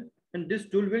Python, and this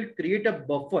tool will create a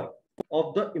buffer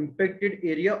of the impacted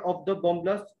area of the bomb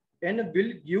blast and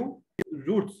will give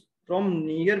routes from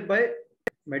nearby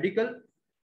medical,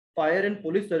 fire and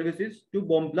police services to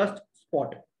bomb blast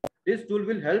spot. This tool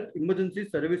will help emergency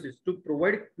services to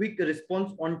provide quick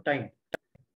response on time.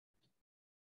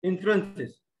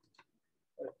 Inferences.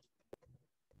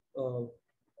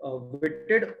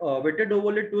 Weighted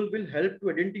overlay tool will help to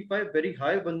identify very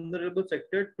high vulnerable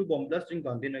sector to bomb blast in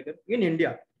Gandhinagar. In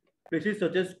India, places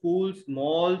such as schools,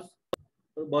 malls,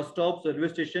 bus stops,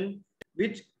 service station,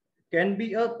 which can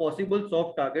be a possible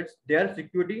soft targets, their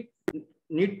security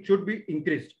need should be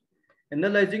increased.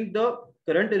 Analyzing the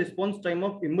current response time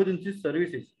of emergency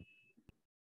services,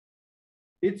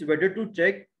 it's better to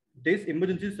check these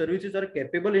emergency services are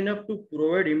capable enough to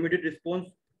provide immediate response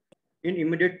in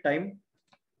immediate time.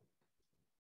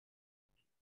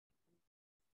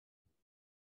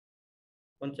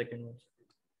 One second.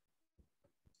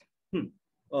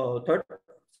 Third,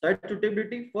 site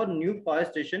suitability for new fire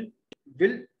station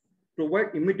will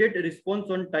provide immediate response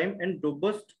on time and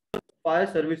robust fire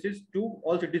services to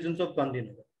all citizens of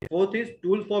Gandhinagar. Fourth is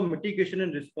tool for mitigation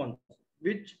and response,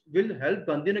 which will help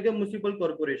Gandhinagar Municipal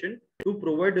Corporation to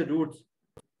provide routes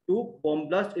to bomb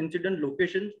blast incident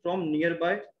locations from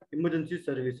nearby emergency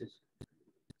services.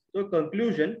 So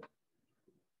conclusion,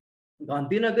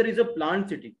 Gandhinagar is a planned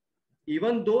city.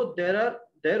 Even though there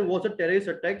was a terrorist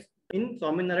attacks in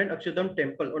Swaminarayan Akshardham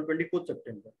Temple on 24th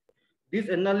September. This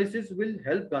analysis will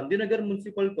help Gandhinagar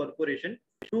Municipal Corporation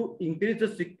to increase the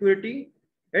security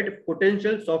at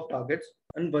potential soft targets,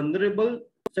 and vulnerable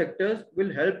sectors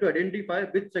will help to identify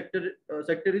which sector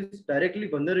is directly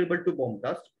vulnerable to bomb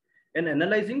blast, and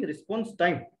analyzing response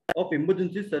time of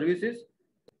emergency services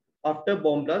after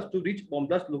bomb blast to reach bomb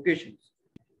blast locations.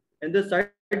 And the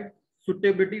site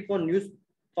suitability for new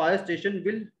fire station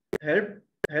will help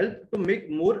to make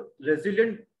more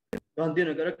resilient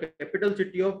Gandhinagar, a capital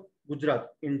city of Gujarat,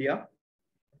 India.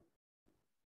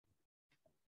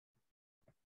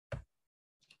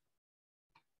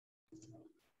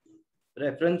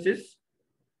 References.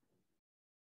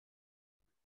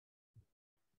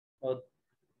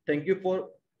 Thank you for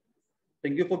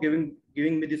giving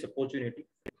me this opportunity.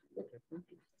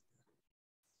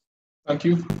 Thank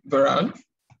you, Varad.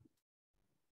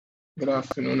 Good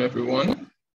afternoon, everyone.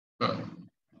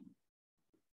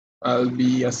 I'll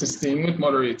be assisting with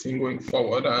moderating going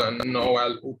forward, and now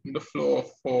I'll open the floor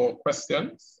for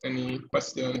questions. Any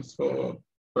questions for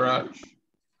Varad?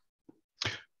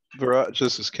 Varad,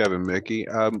 this is Kevin Mickey.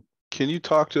 Can you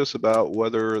talk to us about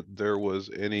whether there was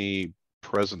any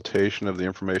presentation of the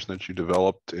information that you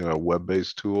developed in a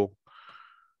web-based tool?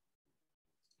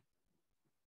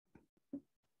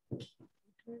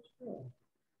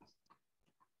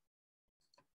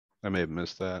 I may have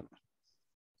missed that.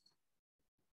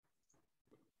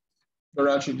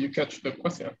 Varad, did you catch the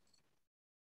question?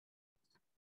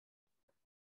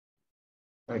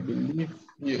 I believe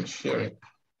he is sharing.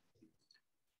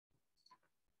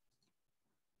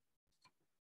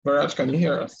 Varad, can you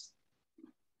hear us?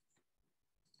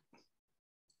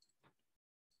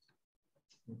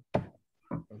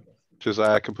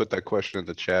 Josiah, I can put that question in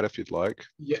the chat if you'd like.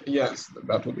 Yes,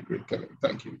 that would be great, Kevin.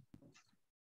 Thank you.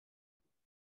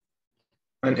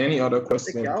 And any other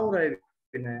questions?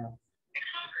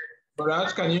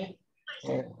 Varad, can you?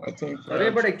 Oh, I think.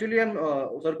 अरे but actually हम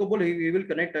sir को बोल he will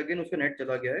connect again, उसका net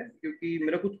चला गया है क्योंकि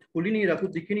मेरा कुछ खुल ही नहीं रहा,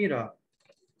 कुछ दिख ही नहीं रहा.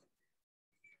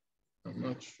 I'm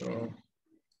not sure.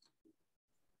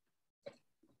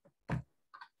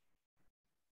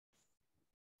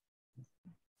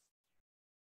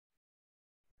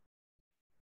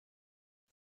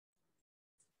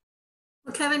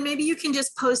 Well, Kevin, maybe you can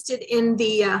just post it in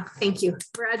the, thank you.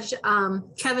 Raj,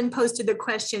 Kevin posted the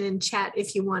question in chat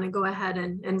if you want to go ahead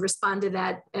and respond to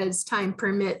that as time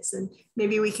permits, and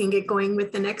maybe we can get going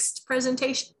with the next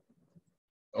presentation.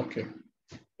 Okay.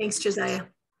 Thanks, Josiah.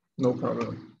 No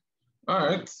problem. All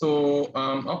right, so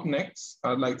up next,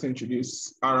 I'd like to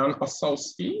introduce Aaron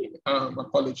Osowski.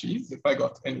 Apologies if I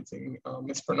got anything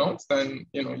mispronounced, then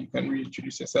you can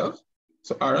reintroduce yourself.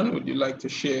 So Aaron, would you like to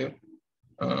share?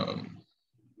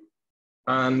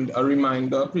 And a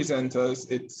reminder, presenters,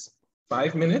 it's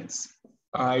 5 minutes.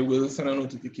 I will send a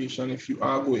notification if you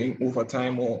are going over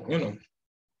time or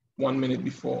 1 minute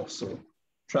before. So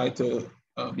try to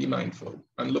be mindful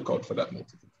and look out for that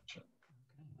notification.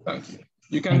 Thank you.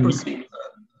 You can proceed.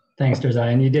 Thanks,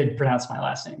 Josiah. And you did pronounce my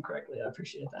last name correctly. I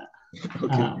appreciate that.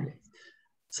 Okay.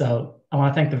 So I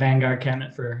want to thank the Vanguard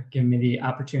Cabinet for giving me the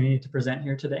opportunity to present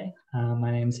here today.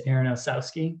 My name is Aaron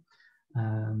Osowski.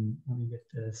 Let me get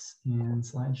this in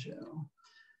slideshow.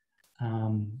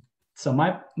 So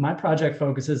my project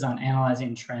focuses on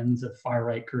analyzing trends of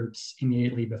far-right groups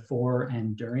immediately before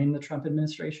and during the Trump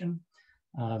administration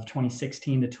of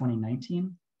 2016 to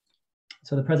 2019.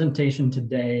 So the presentation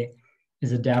today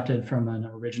is adapted from an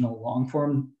original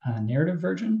long-form narrative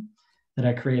version that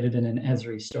I created in an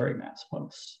Esri Story Maps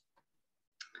post.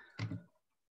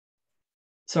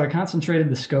 So I concentrated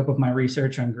the scope of my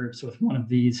research on groups with one of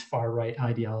these far-right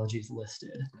ideologies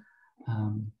listed.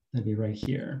 That'd be right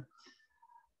here.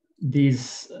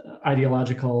 These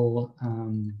ideological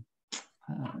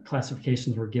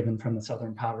classifications were given from the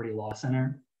Southern Poverty Law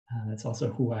Center. That's also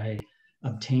who I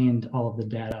obtained all of the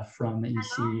data from that you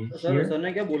see here. Sir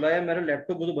ने क्या बोला है, मेरा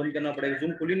laptop को तो बंद करना पड़ेगा,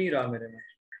 Zoom खुल ही नहीं रहा मेरे में.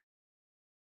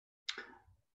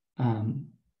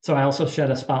 So I also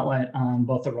shed a spotlight on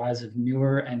both the rise of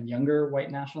newer and younger white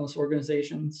nationalist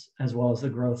organizations, as well as the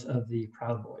growth of the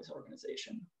Proud Boys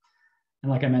organization.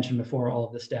 And like I mentioned before, all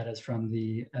of this data is from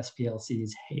the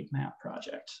SPLC's Hate Map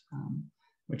project,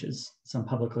 which is some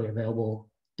publicly available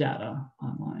data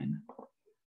online.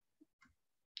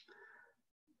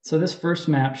 So this first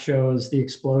map shows the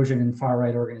explosion in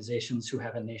far-right organizations who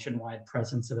have a nationwide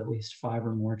presence of at least 5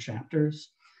 or more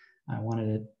chapters. I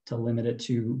wanted to limit it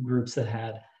to groups that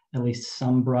had at least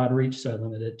some broad reach, so I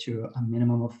limited it to a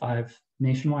minimum of 5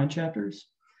 nationwide chapters.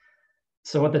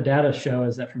 So what the data show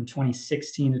is that from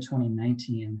 2016 to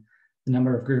 2019, the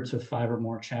number of groups with 5 or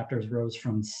more chapters rose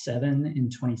from 7 in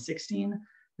 2016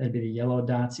 That'd be the yellow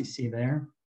dots you see there.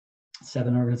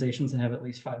 7 organizations that have at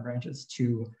least 5 branches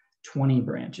to 20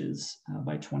 branches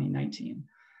by 2019.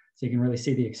 So you can really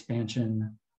see the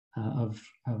expansion of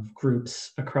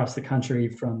groups across the country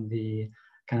from the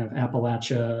kind of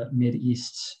Appalachia,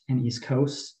 Mid-East, and East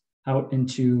Coast out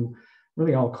into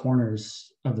really all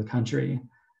corners of the country,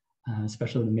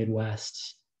 especially the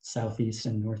Midwest, Southeast,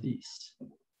 and Northeast.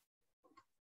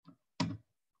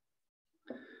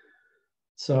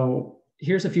 So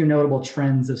here's a few notable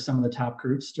trends of some of the top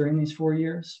groups during these 4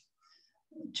 years.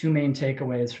 2 main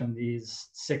takeaways from these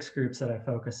 6 groups that I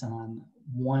focus on.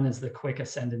 One is the quick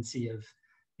ascendancy of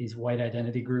these white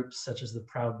identity groups, such as the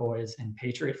Proud Boys and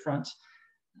Patriot Front,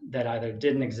 that either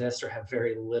didn't exist or have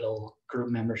very little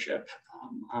group membership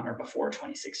on or before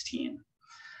 2016.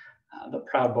 The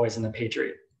Proud Boys and the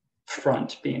Patriot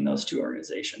Front being those 2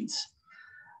 organizations.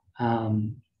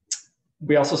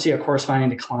 We also see a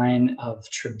corresponding decline of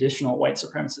traditional white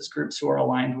supremacist groups who are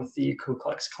aligned with the Ku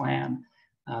Klux Klan.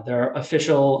 There are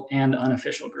official and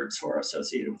unofficial groups who are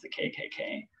associated with the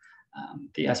KKK.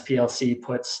 The SPLC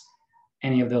puts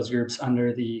any of those groups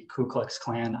under the Ku Klux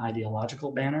Klan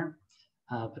ideological banner,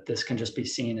 but this can just be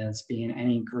seen as being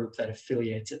any group that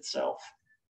affiliates itself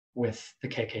with the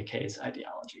KKK's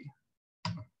ideology.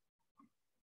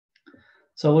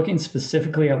 So looking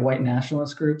specifically at white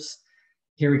nationalist groups,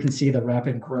 here we can see the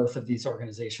rapid growth of these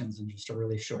organizations in just a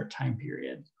really short time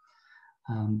period.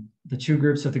 The 2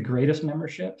 groups with the greatest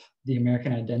membership, the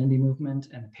American Identity Movement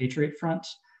and the Patriot Front,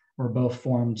 were both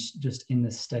formed just in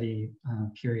this study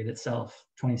period itself,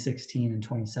 2016 and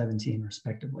 2017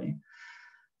 respectively.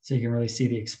 So you can really see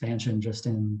the expansion just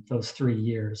in those 3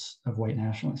 years of white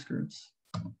nationalist groups.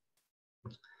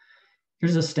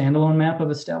 Here's a standalone map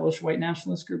of established white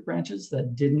nationalist group branches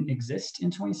that didn't exist in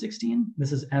 2016.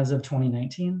 This is as of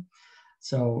 2019.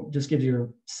 So just gives you a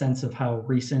sense of how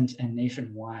recent and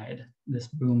nationwide this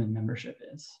boom in membership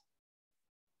is.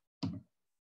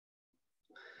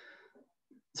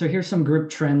 So here's some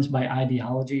group trends by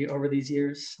ideology over these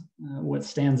years. What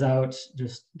stands out,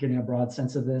 just getting a broad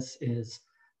sense of this, is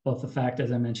both the fact,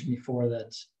 as I mentioned before,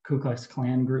 that Ku Klux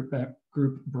Klan group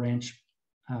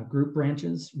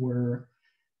branches were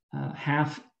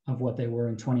half of what they were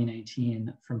in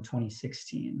 2019 from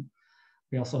 2016.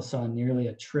 We also saw nearly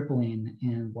a tripling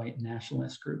in white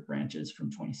nationalist group branches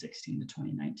from 2016 to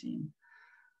 2019.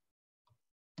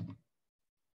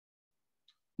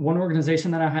 One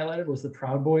organization that I highlighted was the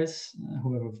Proud Boys,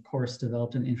 who have, of course,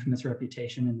 developed an infamous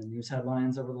reputation in the news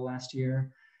headlines over the last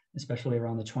year, especially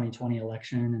around the 2020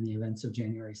 election and the events of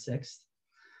January 6th.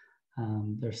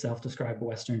 They're self-described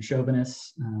Western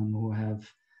chauvinists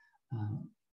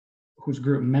whose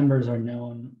group members are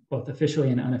known both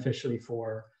officially and unofficially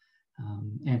for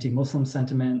anti-Muslim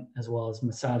sentiment, as well as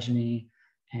misogyny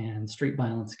and street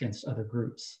violence against other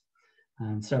groups.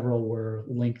 Several were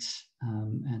linked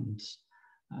and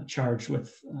charged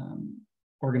with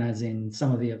organizing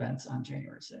some of the events on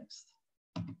January 6th.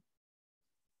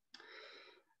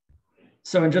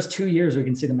 So in just 2 years, we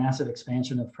can see the massive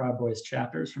expansion of Proud Boys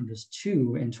chapters from just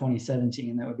 2 in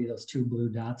 2017, that would be those 2 blue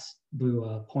dots,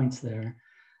 points there,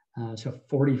 to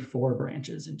 44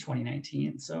 branches in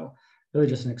 2019. So really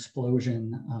just an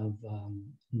explosion of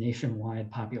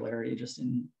nationwide popularity just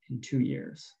in 2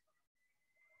 years.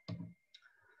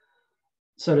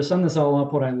 So to sum this all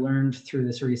up, what I learned through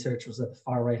this research was that the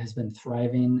far right has been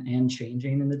thriving and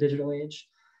changing in the digital age.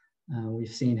 We've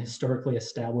seen historically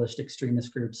established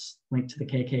extremist groups linked to the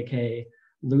KKK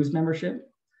lose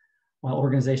membership, while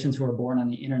organizations who are born on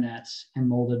the internet and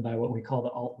molded by what we call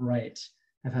the alt-right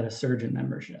have had a surge in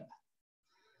membership.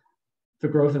 The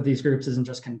growth of these groups isn't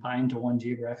just confined to one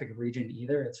geographic region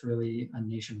either, it's really a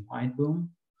nationwide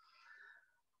boom.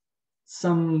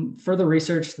 Some further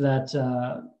research that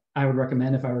I would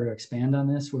recommend if I were to expand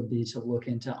on this would be to look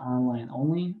into online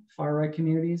only far right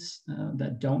communities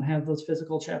that don't have those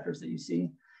physical chapters that you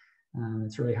see.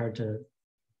 It's really hard to,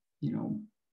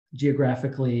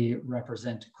 geographically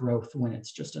represent growth when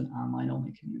it's just an online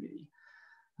only community.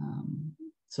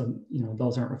 So,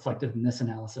 those aren't reflected in this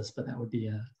analysis, but that would be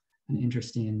an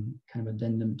interesting kind of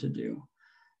addendum to do.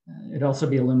 It'd also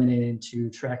be illuminating to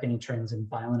track any trends in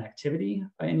violent activity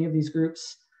by any of these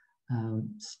groups,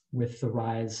 with the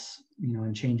rise,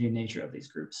 and changing nature of these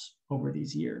groups over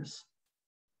these years.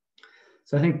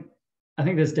 So I think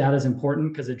this data is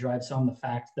important because it drives home the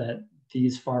fact that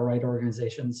these far right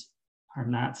organizations are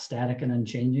not static and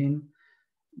unchanging.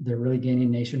 They're really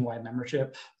gaining nationwide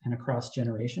membership and across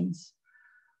generations.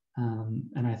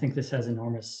 And I think this has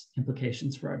enormous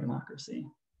implications for our democracy.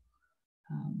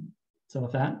 So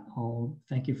with that, I'll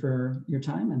thank you for your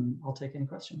time and I'll take any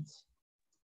questions.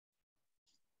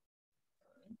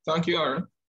 Thank you, Aaron.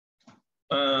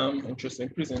 Interesting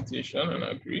presentation, and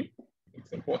I agree.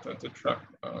 It's important to track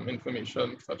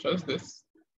information such as this.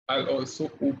 I'll also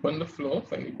open the floor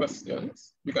for any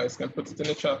questions. You guys can put it in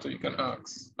the chat or you can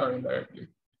ask Aaron directly.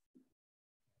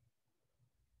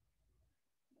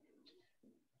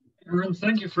 Aaron,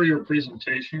 thank you for your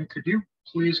presentation. Could you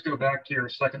please go back to your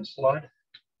second slide?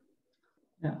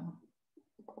 Yeah.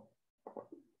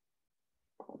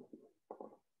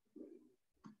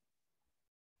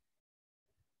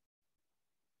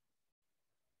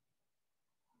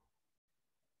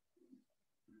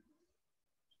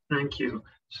 Thank you.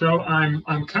 So I'm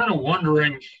kind of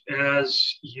wondering,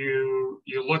 as you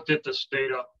looked at this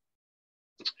data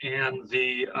and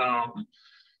the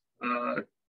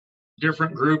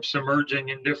different groups emerging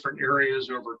in different areas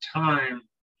over time,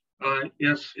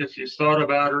 if you thought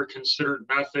about or considered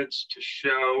methods to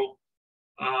show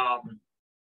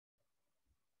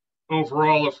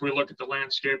overall, if we look at the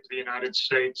landscape of the United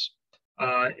States,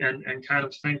 and kind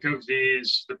of think of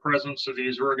the presence of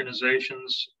these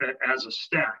organizations as a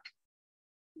stack.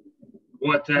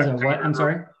 What that what? I'm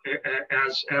sorry?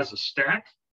 As a stack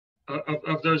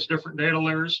of those different data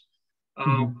layers,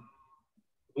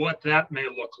 what that may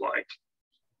look like.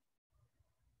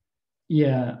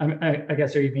 Yeah, I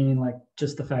guess, are you meaning like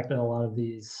just the fact that a lot of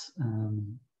these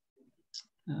kind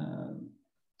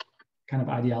of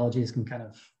ideologies can kind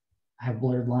of have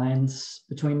blurred lines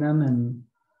between them, and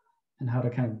how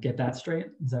to kind of get that straight?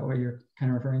 Is that what you're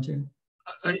kind of referring to?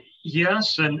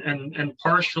 Yes, and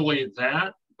partially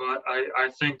that, but I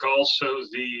think also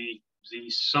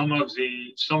some of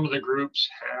the groups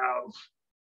have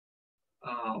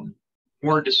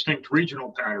more distinct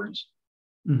regional patterns.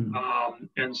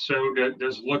 And so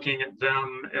does looking at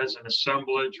them as an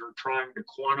assemblage or trying to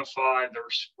quantify their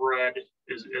spread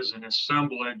as an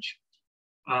assemblage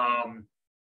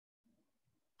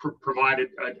provided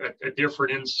a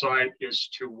different insight as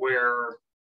to where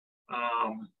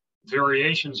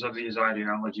variations of these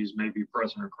ideologies may be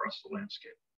present across the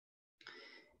landscape.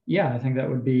 Yeah, I think that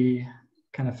would be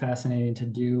kind of fascinating to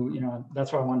do. You know,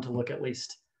 that's why I wanted to look at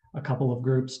least a couple of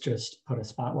groups, just put a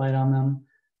spotlight on them,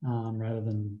 rather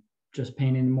than just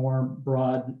painting more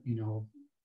broad, you know,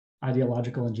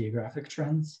 ideological and geographic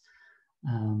trends.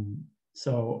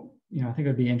 So, you know, I think it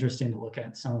would be interesting to look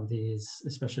at some of these,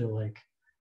 especially like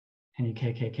any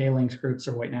KKK links groups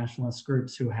or white nationalist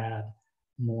groups who had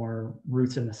more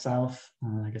roots in the South.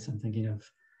 I guess I'm thinking of,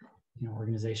 you know,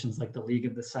 organizations like the League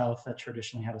of the South that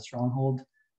traditionally had a stronghold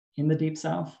in the Deep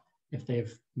South, if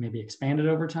they've maybe expanded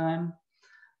over time.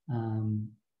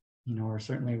 You know, or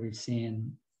certainly we've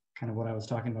seen kind of what I was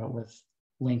talking about with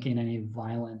linking any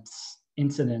violence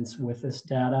incidents with this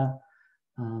data.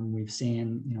 We've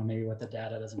seen, you know, maybe what the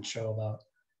data doesn't show about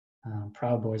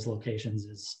Proud Boys locations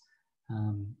is,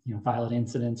 you know, violent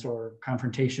incidents or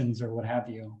confrontations or what have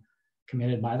you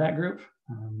committed by that group.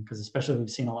 Because especially we've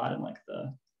seen a lot in like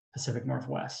the Pacific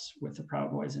Northwest with the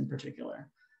Proud Boys in particular,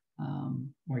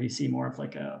 where you see more of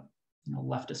like a, you know,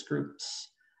 leftist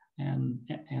groups and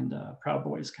Proud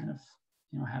Boys kind of,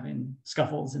 you know, having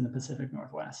scuffles in the Pacific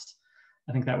Northwest.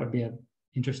 I think that would be an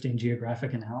interesting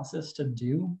geographic analysis to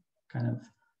do, kind of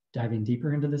diving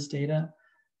deeper into this data.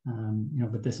 You know,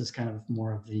 but this is kind of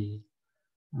more of the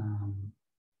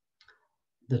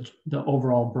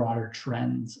overall broader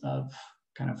trends of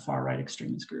kind of far right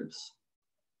extremist groups.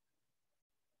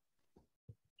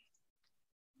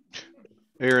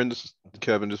 Aaron, this is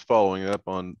Kevin, just following up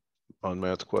on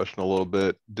Matt's question a little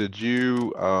bit. Did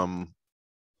you,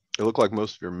 it looked like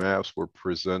most of your maps were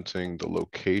presenting the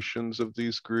locations of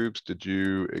these groups. Did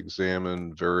you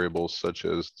examine variables such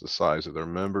as the size of their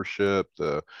membership,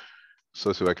 the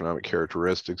socioeconomic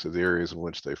characteristics of the areas in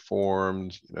which they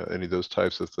formed, you know, any of those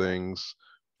types of things?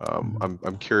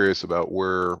 I'm curious about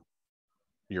where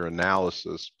your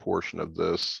analysis portion of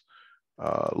this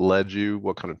led you,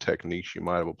 what kind of techniques you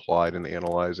might have applied in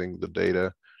analyzing the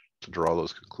data to draw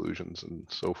those conclusions and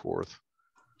so forth.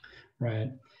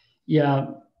 Right. Yeah.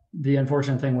 The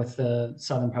unfortunate thing with the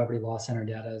Southern Poverty Law Center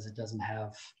data is it doesn't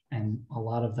have, and a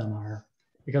lot of them are,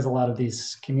 because a lot of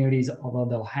these communities, although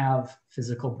they'll have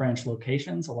physical branch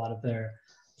locations, a lot of their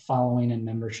following and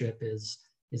membership is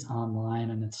online,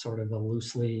 and it's sort of a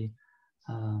loosely,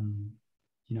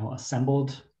 you know,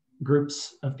 assembled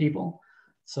groups of people.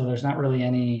 So there's not really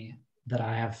any that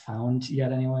I have found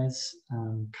yet anyways,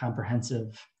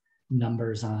 comprehensive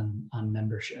numbers on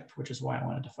membership, which is why I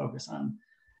wanted to focus on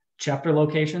chapter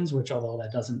locations, which although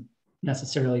that doesn't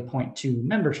necessarily point to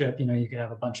membership, you know, you could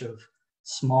have a bunch of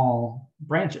small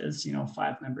branches, you know,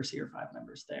 5 members here, 5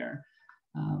 members there.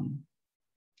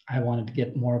 I wanted to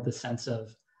get more of the sense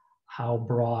of how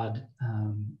broad,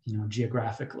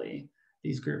 geographically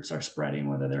these groups are spreading,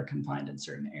 whether they're confined in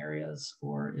certain areas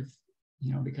or if,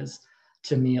 because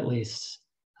to me at least,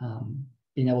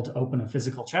 being able to open a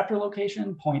physical chapter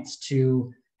location points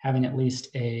to having at least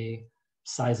a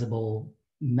sizable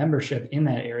membership in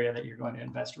that area that you're going to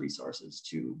invest resources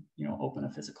to, open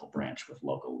a physical branch with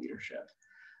local leadership,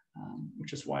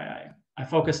 which is why I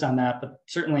focused on that. But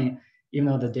certainly, even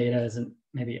though the data isn't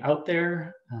maybe out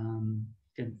there, you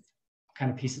can kind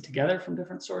of piece it together from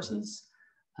different sources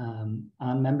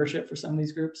on membership for some of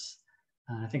these groups.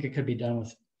 I think it could be done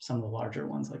with some of the larger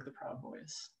ones like the Proud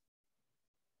Boys.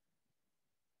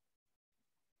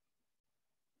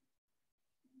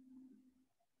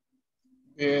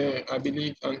 Yeah, I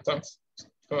believe, and thanks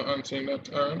for answering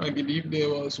that, Aaron. I believe there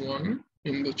was one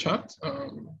in the chat.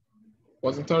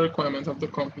 Wasn't a requirement of the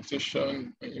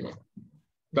competition,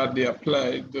 that they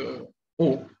applied the,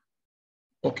 oh,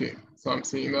 okay. So I'm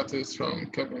seeing that is from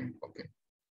Kevin, okay.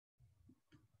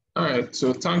 All right,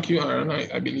 so thank you, Aaron.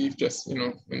 I believe just,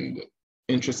 in the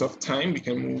interest of time, we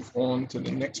can move on to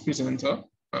the next presenter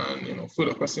and,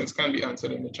 further questions can be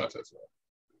answered in the chat as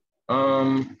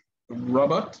well.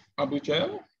 Robert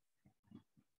Abujail,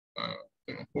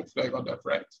 hopefully I got that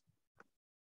right.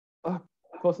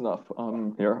 Close enough.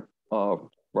 Here,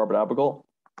 Robert Abigail.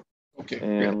 Okay.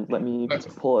 And great. let me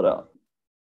pull it up.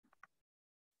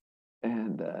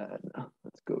 And then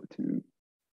let's go to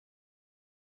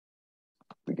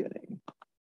beginning.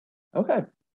 Okay.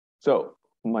 So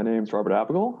my name's Robert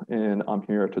Abigail, and I'm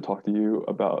here to talk to you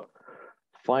about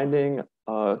finding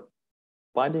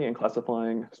and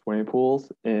classifying swimming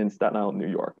pools in Staten Island, New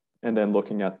York, and then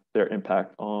looking at their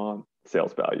impact on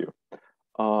sales value.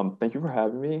 Thank you for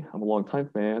having me. I'm a longtime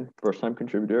fan, first-time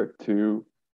contributor to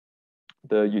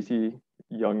the UC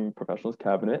Young Professionals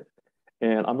Cabinet,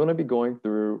 and I'm going to be going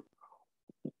through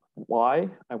why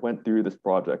I went through this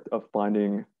project of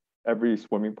finding every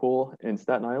swimming pool in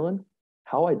Staten Island,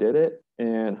 how I did it,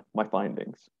 and my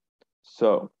findings.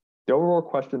 So the overall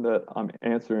question that I'm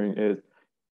answering is,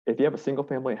 if you have a single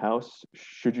family house,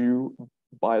 should you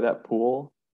buy that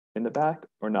pool in the back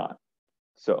or not?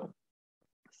 So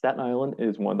Staten Island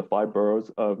is one of the 5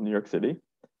 boroughs of New York City,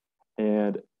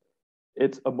 and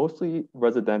it's a mostly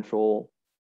residential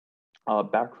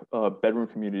bedroom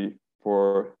community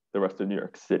for the rest of New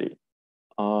York City.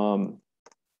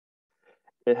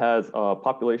 It has a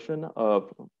population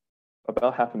of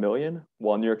about 500,000,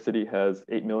 while New York City has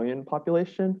 8 million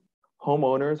population.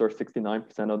 Homeowners are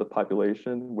 69% of the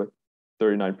population, with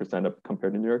 39% of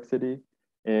compared to New York City.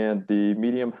 And the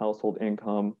median household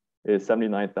income is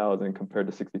 79,000 compared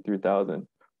to 63,000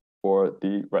 for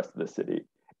the rest of the city.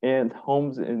 And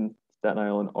homes in Staten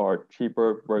Island are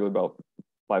cheaper, regularly about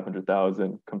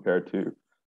 500,000 compared to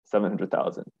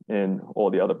 700,000 in all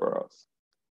the other boroughs.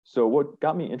 So what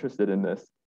got me interested in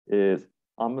this is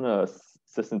I'm an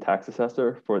assistant tax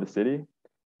assessor for the city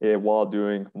while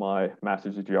doing my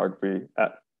master's of geography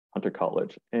at Hunter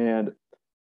College. And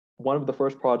one of the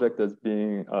first projects as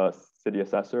being a city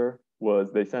assessor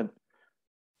was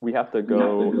we have to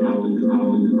go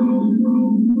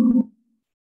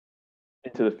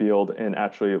into the field and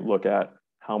actually look at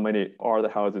how many are the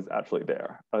houses actually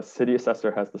there. A city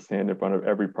assessor has to stand in front of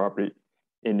every property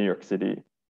in New York City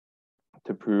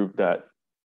to prove that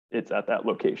it's at that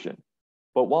location.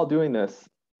 But while doing this,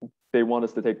 they want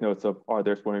us to take notes of, are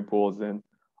there swimming pools and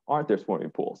aren't there swimming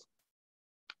pools?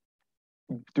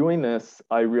 Doing this,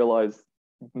 I realized,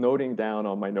 noting down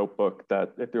on my notebook,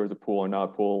 that if there was a pool or not a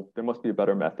pool, there must be a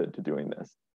better method to doing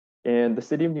this. And the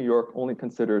city of New York only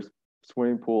considers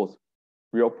swimming pools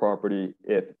real property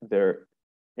if they're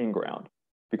in ground,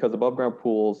 because above ground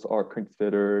pools are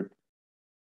considered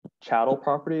chattel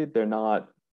property. They're not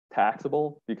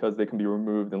taxable because they can be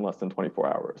removed in less than 24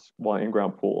 hours, while in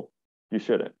ground pool, you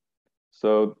shouldn't.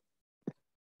 So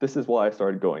this is why I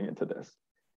started going into this.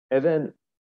 And then,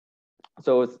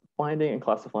 so it's finding and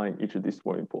classifying each of these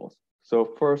swimming pools. So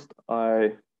first,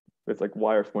 it's like,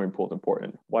 why are swimming pools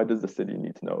important? Why does the city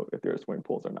need to know if there are swimming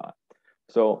pools or not?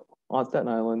 So on Staten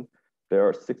Island, there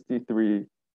are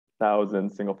 63,000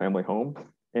 single family homes,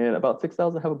 and about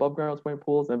 6,000 have above ground swimming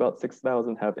pools, and about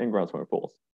 6,000 have in-ground swimming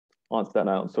pools on Staten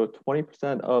Island. So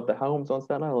 20% of the homes on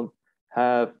Staten Island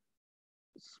have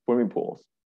swimming pools.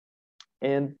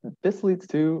 And this leads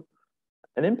to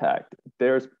an impact.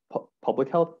 There's public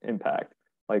health impact.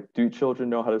 Like, do children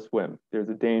know how to swim? There's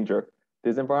a danger.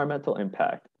 There's environmental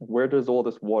impact. Where does all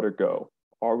this water go?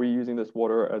 Are we using this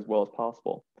water as well as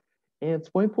possible? And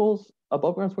swimming pools,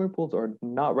 above ground swimming pools, are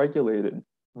not regulated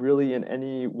really in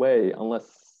any way unless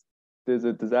there's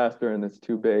a disaster and it's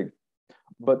too big.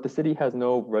 but the city has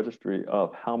no registry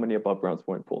of how many above ground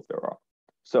swimming pools there are.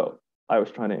 So I was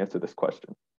trying to answer this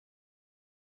question.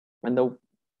 And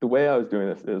the way I was doing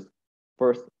this is,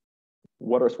 first,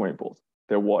 what are swimming pools?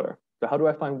 They're water. So how do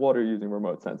I find water using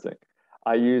remote sensing?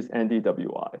 I use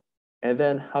NDWI. And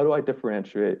then how do I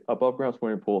differentiate above ground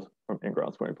swimming pools from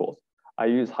in-ground swimming pools? I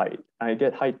use height. I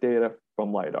get height data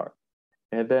from LiDAR.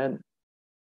 And then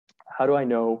how do I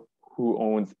know who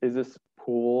owns, is this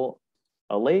pool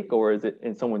a lake or is it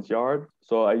in someone's yard?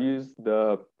 So I use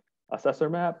the assessor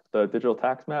map, the digital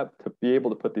tax map, to be able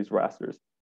to put these rasters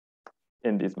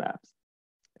in these maps.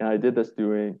 And I did this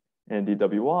doing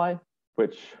NDWI,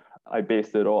 which I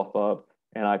based it off of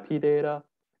NIP data.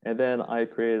 And then I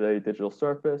created a digital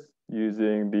surface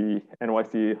using the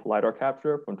NYC LiDAR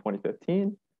capture from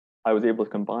 2015. I was able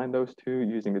to combine those two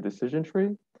using a decision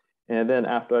tree. And then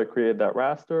after I created that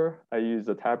raster, I used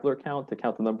a tabular count to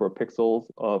count the number of pixels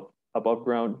of above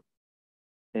ground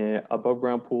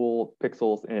pool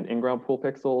pixels and in-ground pool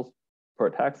pixels per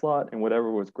tax lot, and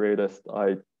whatever was greatest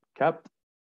I kept.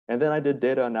 And then I did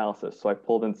data analysis. So I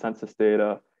pulled in census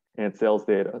data and sales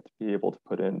data to be able to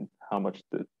put in how much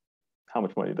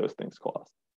money those things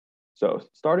cost. So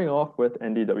starting off with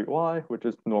NDWI, which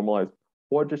is normalized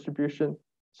water distribution.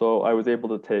 So I was able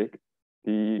to take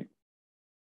the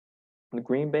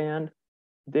green band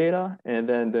data and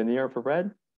then the near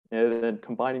infrared, and then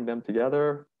combining them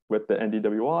together with the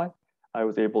NDWI, I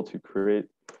was able to create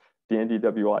the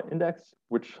NDWI index,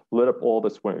 which lit up all the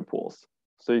swimming pools.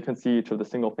 So you can see each of the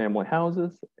single family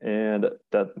houses, and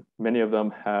that many of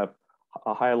them have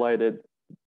a highlighted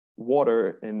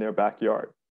water in their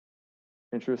backyard.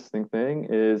 Interesting thing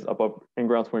is above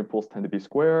in-ground swimming pools tend to be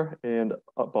square and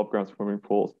above ground swimming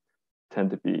pools tend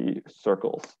to be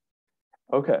circles.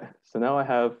 Okay, so now I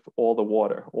have all the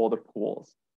water, all the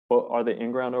pools, but are they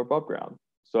in-ground or above ground?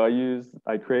 So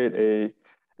I create a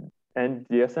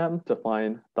NDSM to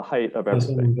find the height of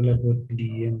everything.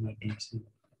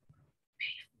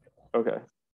 Okay,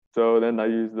 so then I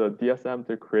use the DSM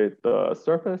to create the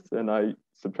surface, and I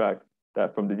subtract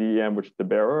that from the DEM, which is the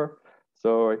bearer.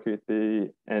 So I create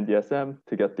the NDSM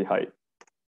to get the height.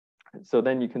 So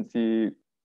then you can see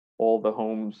all the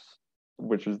homes,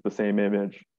 which is the same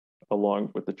image,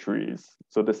 along with the trees.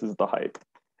 So this is the height.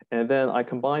 And then I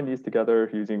combine these together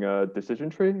using a decision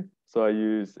tree. So I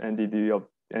use NDWI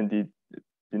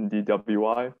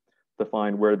to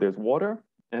find where there's water.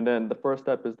 And then the first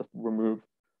step is to remove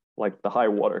like the high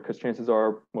water, because chances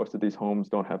are most of these homes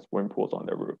don't have swimming pools on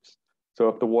their roofs. So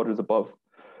if the water is above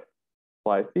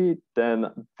 5 feet,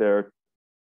 then they're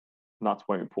not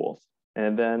swimming pools.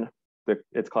 And then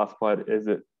it's classified, is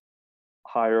it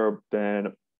higher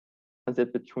than, is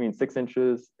it between 6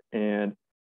 inches and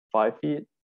 5 feet,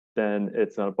 then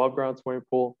it's an above ground swimming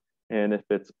pool. And if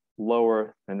it's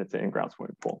lower, then it's an in-ground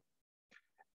swimming pool.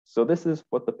 So this is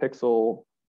what the pixel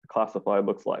classified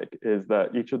looks like, is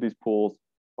that each of these pools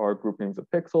are groupings of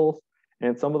pixels,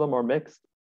 and some of them are mixed.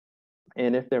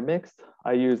 And if they're mixed,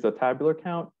 I use the tabular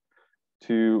count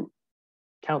to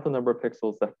count the number of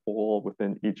pixels that fall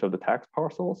within each of the tax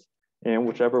parcels. And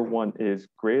whichever one is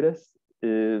greatest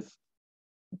is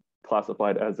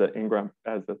classified as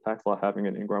the tax lot having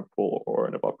an in-ground pool or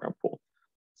an above ground pool.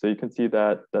 So you can see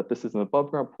that this is an above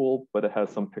ground pool, but it has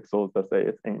some pixels that say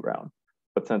it's in-ground.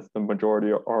 But since the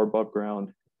majority are above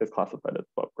ground, it's classified as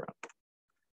above ground.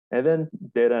 And then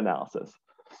data analysis.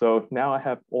 So now I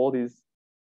have all these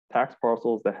tax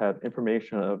parcels that have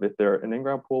information of if they're an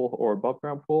in-ground pool or above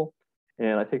ground pool.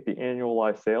 And I take the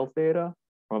annualized sales data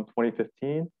from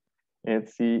 2015 and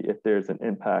see if there's an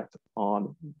impact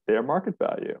on their market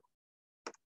value.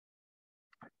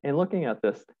 And looking at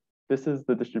this, this is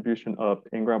the distribution of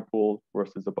in-ground pools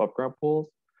versus above ground pools.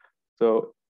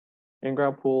 So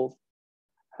in-ground pools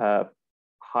have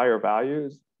higher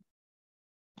values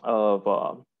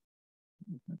of,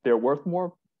 they're worth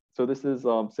more. So this is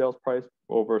sales price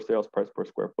over sales price per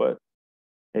square foot.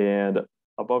 And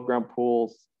above ground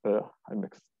pools, I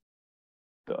mixed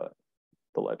the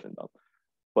legend up.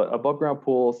 But above ground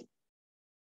pools,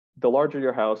 the larger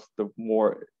your house, the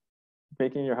more,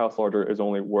 making your house larger is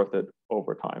only worth it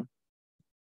over time.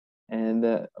 And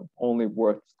that only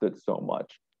worth it so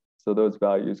much. So those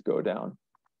values go down.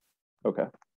 Okay.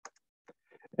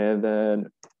 And then,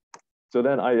 so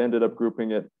then I ended up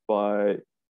grouping it by,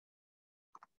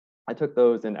 I took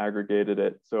those and aggregated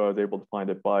it. So I was able to find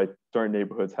it by certain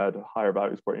neighborhoods had higher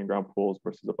values for in-ground pools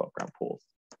versus above ground pools.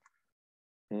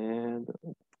 And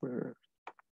where,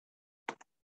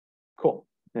 cool.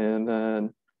 And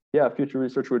then, yeah, future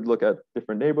research would look at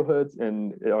different neighborhoods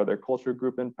and are there culture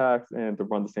group impacts, and to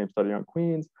run the same study on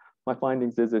Queens. my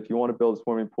findings is if you want to build a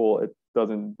swimming pool, it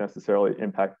doesn't necessarily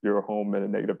impact your home in a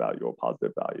negative value or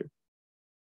positive value.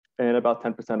 And about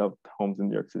 10% of homes in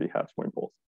New York City have swimming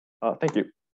pools. Thank you.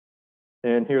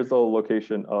 And here's the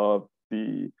location of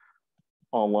the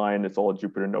online. It's all a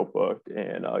Jupyter notebook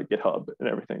and GitHub and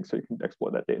everything, so you can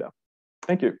explore that data.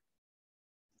 Thank you.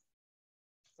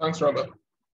 Thanks, Robert.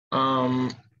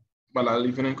 But I'll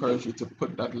even encourage you to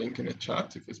put that link in the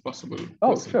chat if it's possible.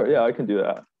 Oh, sure. Yeah, I can do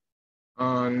that.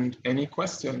 And any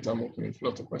questions? I'm opening the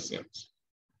floor to questions.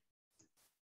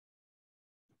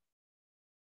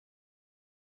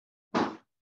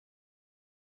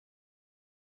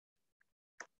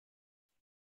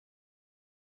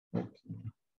 Okay.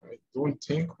 I don't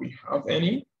think we have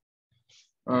any.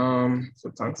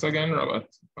 So thanks again, Robert.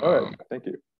 All right, thank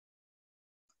you.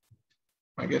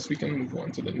 I guess we can move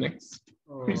on to the next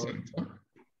presenter.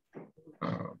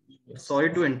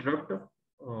 Sorry to interrupt.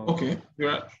 Okay,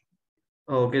 you're right.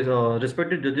 Okay, so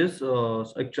respected judges,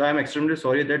 actually, I'm extremely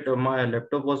sorry that my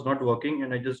laptop was not working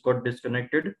and I just got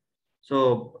disconnected.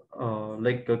 So,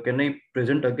 can I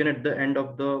present again at the end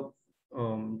of the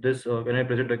can I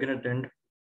present again at the end,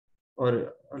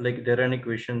 or like there are any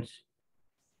questions?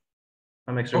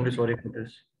 I'm extremely sorry for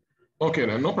this. Okay,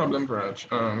 then no problem, Raj.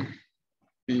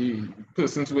 The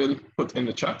persons will put in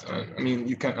the chat, and I mean,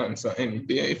 you can answer any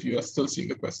day if you are still seeing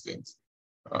the questions.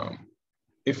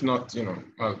 If not,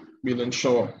 we'll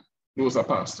ensure those are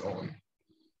passed on.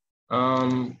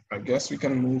 I guess we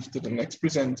can move to the next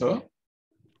presenter.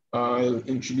 I'll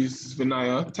introduce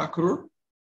Vinaya Thakur.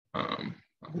 I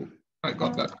hope I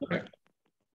got that correct.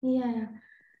 Yeah.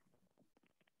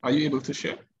 Are you able to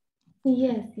share?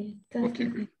 Yes. Okay,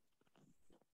 great.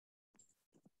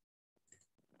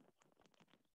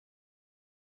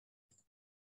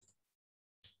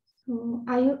 So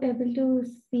are you able to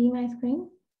see my screen?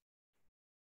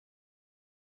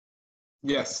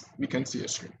 Yes, we can see your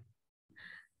screen.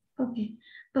 Okay.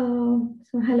 So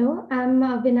hello, I'm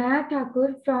Vinaya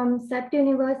Thakur from Sept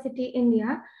University,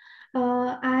 India.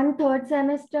 I'm in third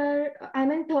semester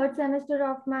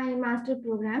of my master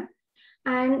program,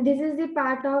 and this is the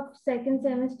part of second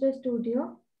semester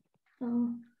studio.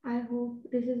 I hope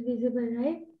this is visible,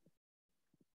 right?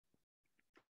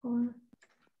 Or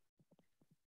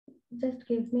just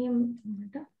give me a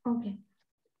minute. Okay.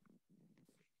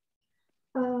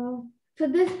 So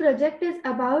this project is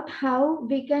about how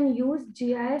we can use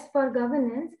GIS for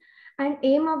governance, and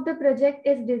aim of the project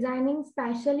is designing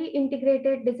spatially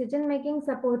integrated decision-making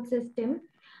support system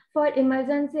for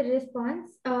emergency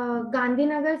response,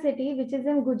 Gandhinagar city, which is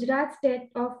in Gujarat state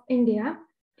of India.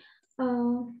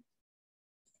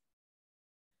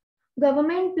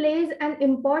 Government plays an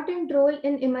important role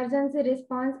in emergency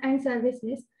response and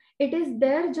services. It is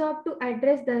their job to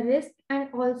address the risk and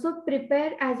also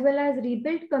prepare as well as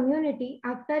rebuild community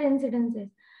after incidences.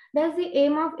 Thus, the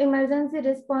aim of emergency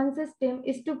response system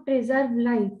is to preserve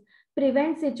life,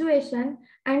 prevent situation,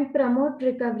 and promote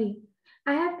recovery.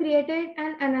 I have created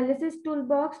an analysis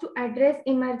toolbox to address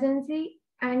emergency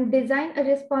and design a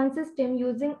response system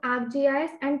using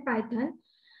ArcGIS and Python.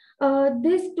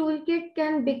 This toolkit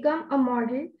can become a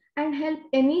model and help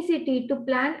any city to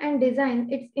plan and design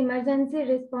its emergency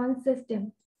response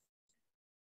system.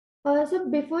 So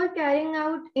before carrying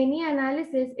out any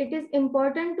analysis, it is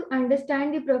important to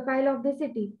understand the profile of the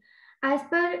city. As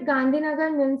per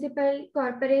Gandhinagar Municipal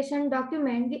Corporation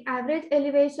document, the average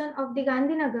elevation of the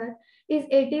Gandhinagar is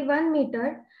 81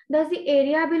 meters. Thus, the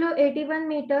area below 81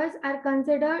 meters are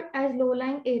considered as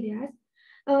low-lying areas.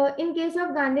 In case of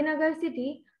Gandhinagar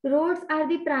city, roads are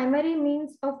the primary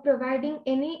means of providing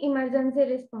any emergency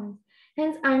response.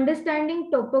 Hence, understanding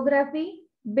topography,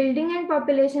 building and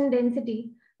population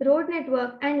density, road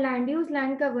network, and land use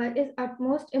land cover is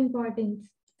utmost importance.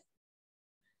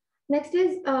 Next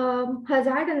is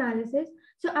hazard analysis.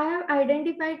 So I have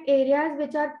identified areas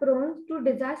which are prone to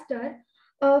disaster,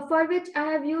 for which I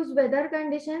have used weather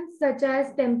conditions such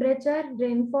as temperature,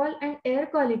 rainfall, and air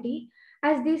quality,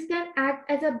 as these can act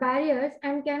as a barriers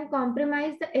and can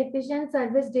compromise the efficient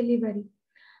service delivery.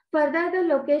 Further, the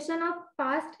location of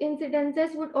past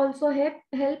incidences would also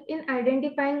help in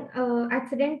identifying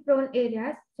accident-prone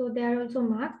areas. So they are also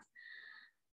marked.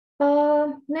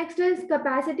 Next is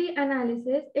capacity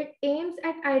analysis. It aims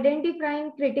at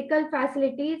identifying critical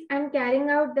facilities and carrying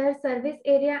out their service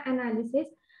area analysis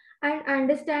and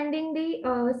understanding the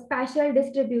spatial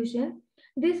distribution.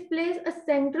 This plays a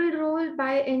central role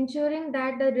by ensuring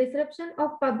that the disruption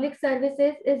of public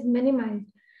services is minimized.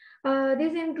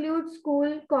 This includes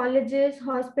schools, colleges,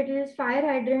 hospitals, fire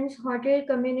hydrants, hotel,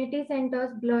 community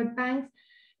centers, blood banks,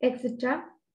 etc.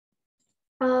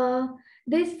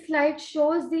 This slide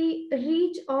shows the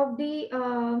reach of the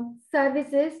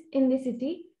services in the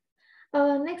city.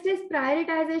 Next is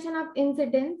prioritization of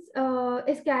incidents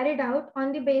is carried out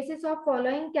on the basis of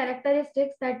following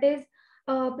characteristics, that is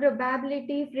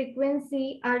probability,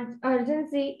 frequency,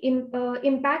 urgency,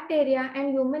 impact area, and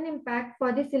human impact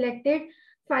for the selected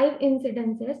 5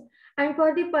 incidences. And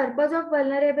for the purpose of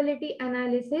vulnerability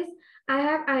analysis, I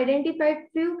have identified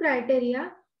few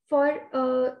criteria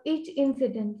for each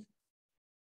incident.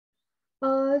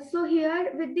 So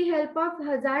here, with the help of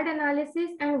hazard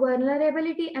analysis and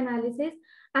vulnerability analysis,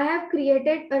 I have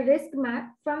created a risk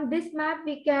map. From this map,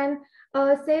 we can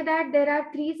say that there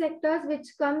are 3 sectors which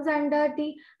comes under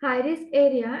the high risk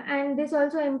area, and this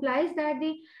also implies that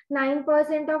the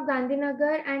 9% of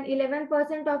Gandhinagar and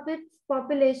 11% of its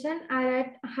population are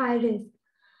at high risk.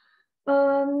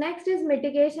 Next is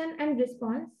mitigation and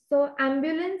response. So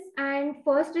ambulance and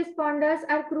first responders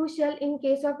are crucial in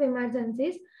case of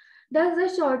emergencies. Thus, the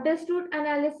shortest route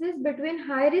analysis between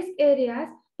high-risk areas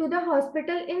to the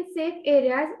hospital in safe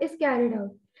areas is carried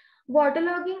out.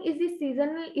 Waterlogging is the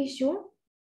seasonal issue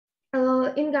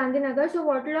in Gandhinagar. So,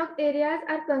 waterlogged areas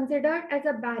are considered as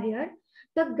a barrier.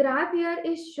 The graph here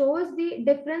shows the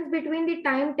difference between the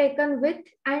time taken with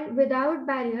and without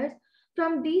barriers.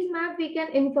 From these maps, we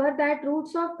can infer that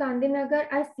routes of Gandhinagar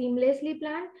are seamlessly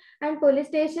planned and police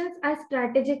stations are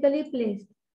strategically placed.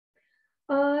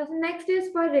 Next is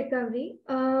for recovery.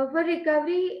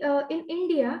 In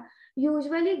India,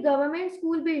 usually government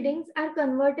school buildings are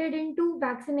converted into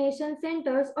vaccination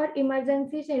centers or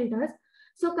emergency shelters.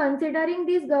 So considering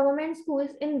these government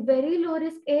schools in very low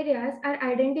risk areas are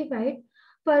identified,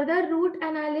 further route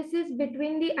analysis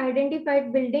between the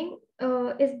identified building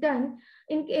is done.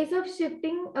 In case of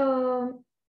shifting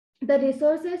the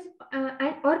resources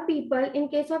and or people in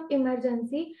case of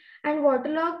emergency, and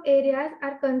waterlogged areas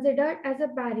are considered as a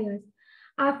barriers.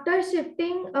 After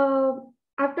shifting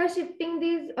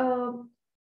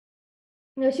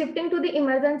shifting to the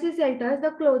emergency shelters,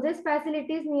 the closest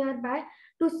facilities nearby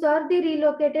to serve the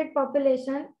relocated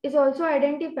population is also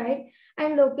identified,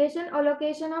 and location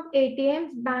allocation of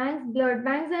ATMs, banks, blood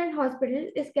banks, and hospitals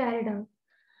is carried out.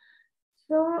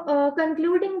 So,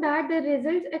 concluding that the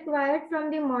results acquired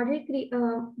from the model,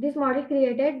 this model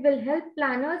created will help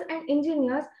planners and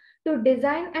engineers to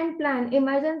design and plan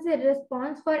emergency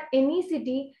response for any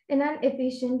city in an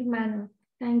efficient manner.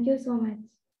 Thank you so much.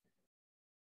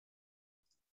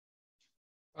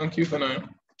 Thank you, Fanaya.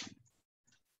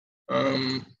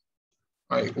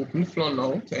 I open the floor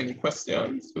now to any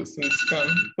questions. Persons can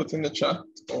put in the chat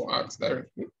or ask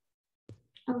directly.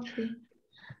 Okay.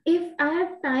 If I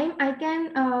have time, I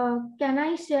can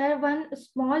I share one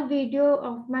small video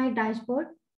of my dashboard?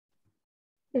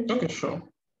 Okay, sure.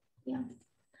 Yeah.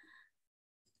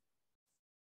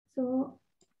 So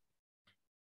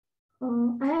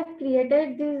I have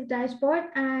created this dashboard,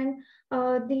 and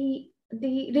the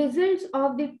results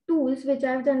of the tools which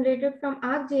I have generated from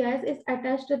ArcGIS is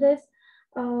attached to this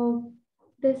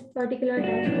this particular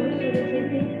dashboard. So this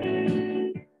is the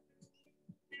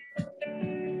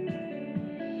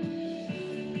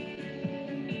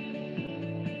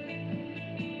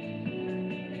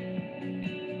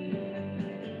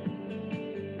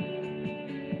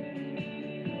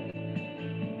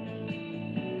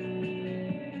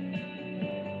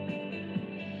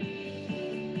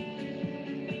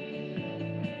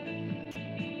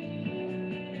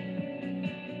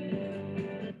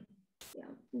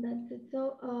that's it. So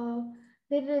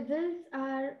the results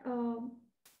are,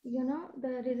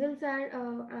 the results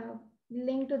are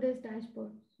linked to this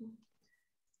dashboard. So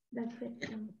that's it.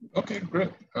 Okay,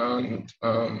 great. And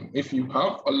if you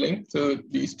have a link to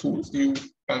these tools, you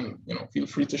can, feel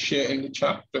free to share in the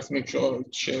chat. Just make sure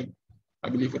it's shared, I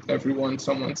believe, with everyone.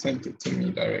 Someone sent it to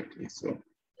me directly. So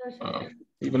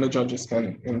even the judges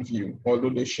can view,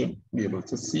 although they should be able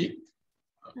to see it.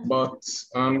 But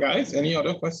guys, any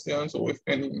other questions, or if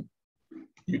any,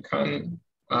 you can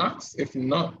ask. If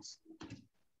not,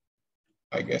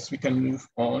 I guess we can move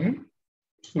on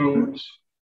to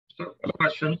a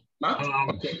question.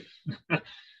 Okay.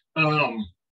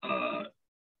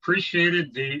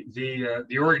 Appreciated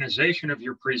the organization of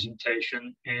your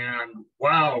presentation, and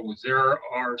wow, there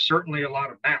are certainly a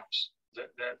lot of maps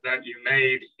that you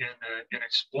made in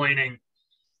explaining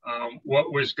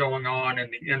what was going on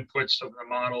and the inputs of the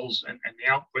models and the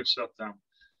outputs of them.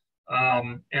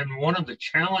 And one of the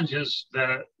challenges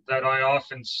that I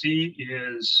often see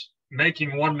is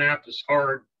making one map is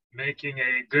hard. Making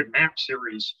a good map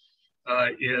series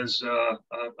is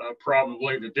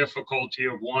probably the difficulty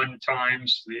of 1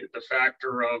 times the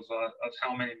factor of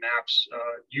how many maps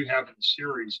you have in the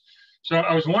series. So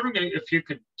I was wondering if you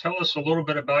could tell us a little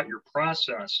bit about your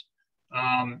process,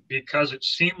 because it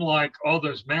seemed like all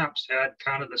those maps had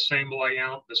kind of the same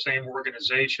layout, the same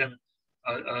organization,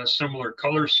 a similar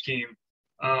color scheme.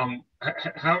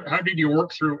 How did you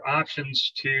work through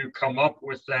options to come up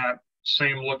with that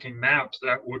same looking map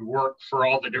that would work for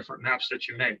all the different maps that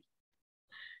you made?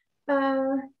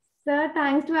 Sir,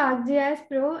 thanks to ArcGIS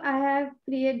Pro, I have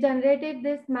generated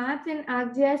these maps in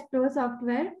ArcGIS Pro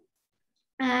software.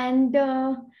 And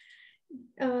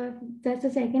just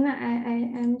a second,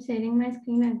 I am sharing my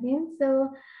screen again.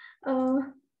 So,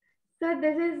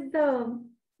 this is the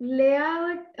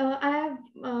layout. I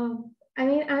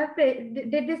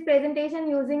did this presentation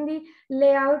using the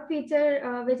layout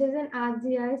feature, which is in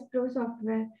ArcGIS Pro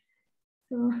software.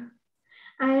 So,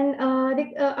 and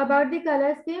about the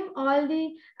color scheme, all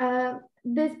the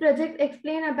this project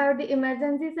explain about the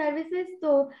emergency services.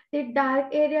 So the dark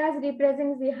areas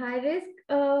represents the high risk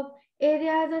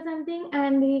areas or something,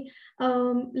 and the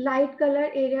light color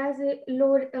areas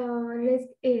low risk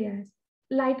areas.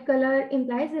 Light color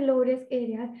implies the low risk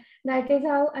areas. That is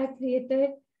how I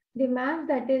created the map.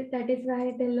 That is why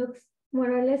it looks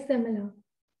more or less similar.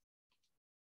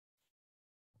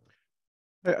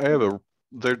 I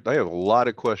have a lot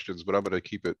of questions, but I'm going to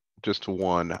keep it just to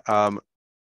one.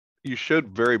 You showed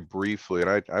very briefly,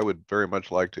 and I would very much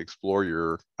like to explore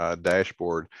your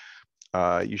dashboard.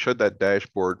 You showed that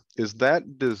dashboard. Is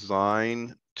that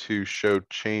designed to show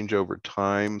change over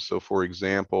time? So for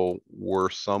example, were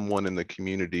someone in the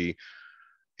community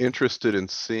interested in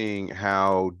seeing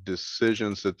how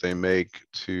decisions that they make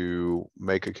to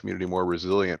make a community more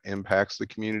resilient impacts the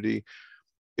community?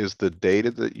 Is the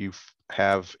data that you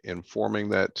have informing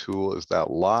that tool, is that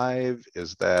live?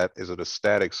 Is it a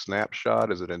static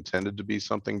snapshot? Is it intended to be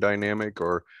something dynamic,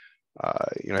 or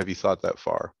have you thought that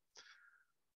far?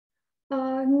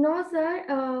 No, sir.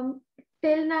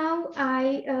 Till now,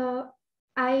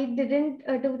 I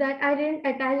didn't do that. I didn't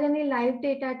attach any live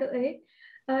data to it.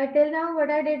 Till now, what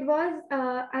I did was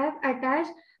I have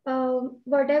attached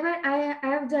whatever I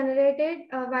have generated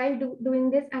while doing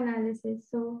this analysis.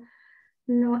 So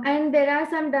no, and there are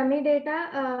some dummy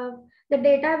data, the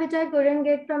data which I couldn't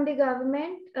get from the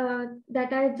government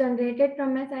that I generated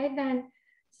from my side, and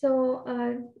so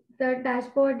the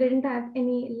dashboard didn't have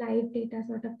any live data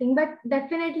sort of thing. But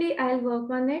definitely I'll work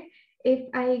on it if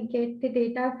I get the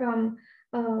data from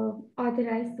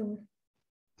authorized source.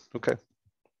 Okay.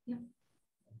 Yeah.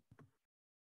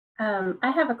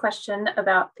 I have a question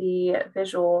about the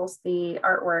visuals, the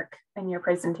artwork in your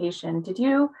presentation. Did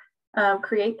you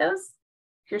create those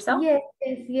yourself? Yes.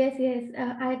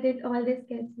 I did all the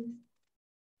sketches.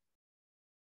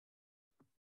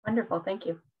 Wonderful, thank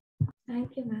you.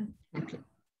 Thank you, ma'am. Okay.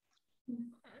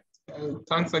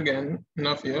 Thanks again,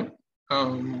 Navia.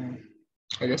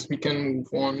 I guess we can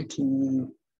move on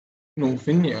to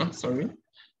Vinya, sorry.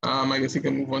 I guess we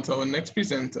can move on to our next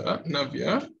presenter,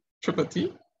 Navia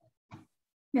Tripathi.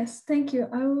 Yes, thank you.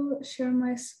 I will share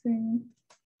my screen.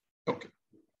 Okay.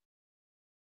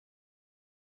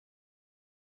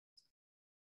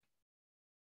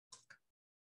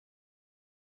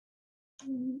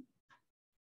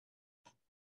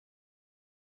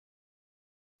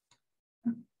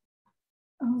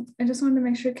 I just wanted to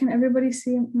make sure, can everybody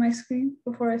see my screen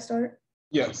before I start?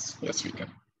 Yes, we can.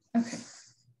 Okay.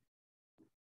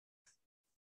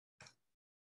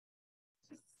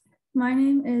 My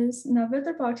name is Navya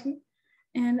Tripathi,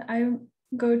 and I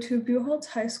go to Buchholz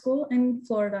High School in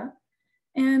Florida.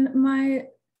 And my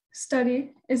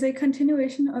study is a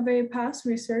continuation of a past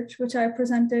research which I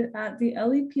presented at the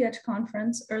LEPH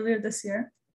conference earlier this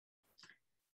year.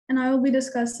 And I will be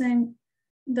discussing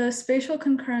the spatial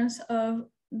concurrence of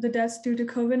the deaths due to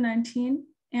COVID-19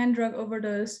 and drug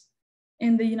overdose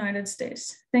in the United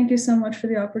States. Thank you so much for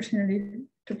the opportunity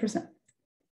to present.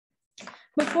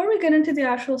 Before we get into the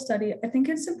actual study, I think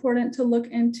it's important to look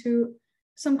into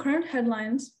some current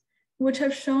headlines which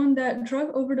have shown that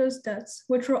drug overdose deaths,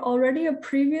 which were already a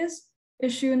previous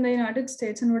issue in the United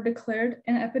States and were declared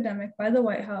an epidemic by the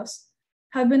White House,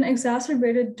 have been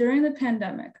exacerbated during the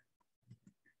pandemic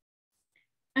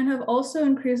and have also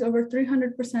increased over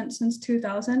 300% since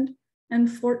 2000 and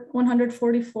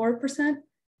 144%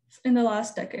 in the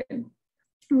last decade.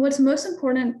 What's most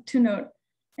important to note,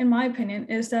 in my opinion,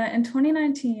 is that in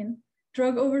 2019,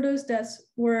 drug overdose deaths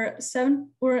were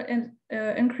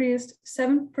increased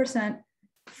 7%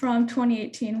 from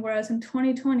 2018, whereas in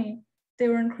 2020, they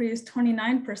were increased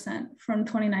 29% from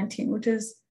 2019, which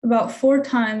is about 4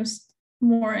 times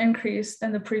more increase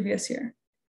than the previous year.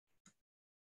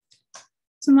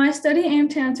 So my study aimed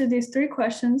to answer these three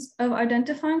questions of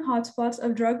identifying hotspots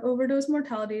of drug overdose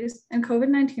mortalities and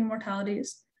COVID-19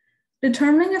 mortalities,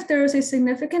 determining if there was a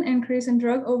significant increase in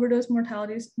drug overdose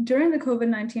mortalities during the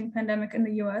COVID-19 pandemic in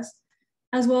the US,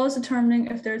 as well as determining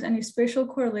if there's any spatial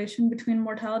correlation between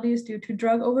mortalities due to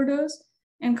drug overdose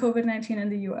and COVID-19 in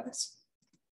the US.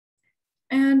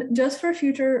 And just for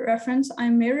future reference, I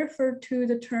may refer to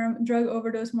the term drug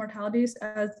overdose mortalities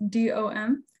as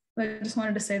DOM, but I just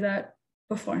wanted to say that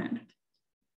beforehand.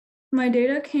 My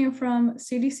data came from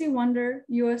CDC Wonder,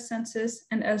 US Census,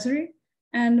 and Esri,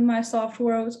 and my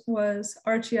software was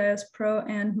ArcGIS Pro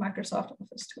and Microsoft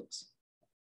Office tools.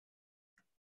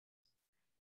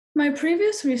 My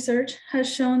previous research has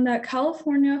shown that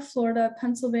California, Florida,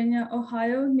 Pennsylvania,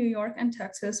 Ohio, New York, and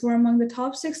Texas were among the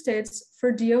top 6 states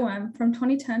for DOM from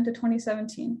 2010 to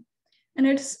 2017. And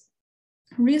it's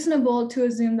reasonable to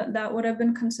assume that that would have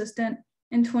been consistent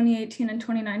in 2018 and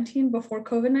 2019 before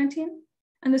COVID-19.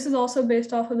 And this is also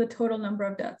based off of the total number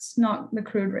of deaths, not the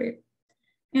crude rate.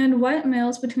 And white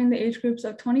males between the age groups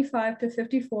of 25 to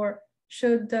 54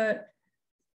 showed the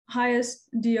highest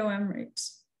DOM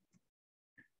rates.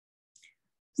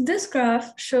 This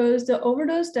graph shows the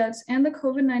overdose deaths and the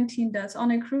COVID-19 deaths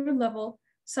on a crude level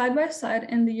side by side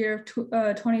in the year of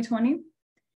 2020.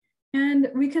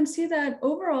 And we can see that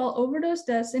overall overdose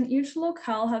deaths in each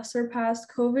locale have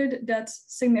surpassed COVID deaths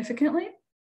significantly.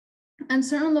 And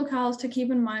certain locales to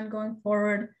keep in mind going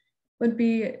forward would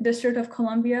be District of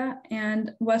Columbia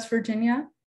and West Virginia,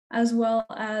 as well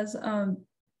as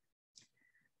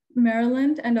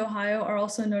Maryland and Ohio are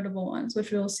also notable ones,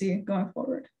 which we'll see going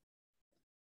forward.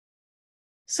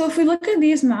 So if we look at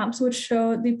these maps, which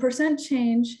show the percent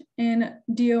change in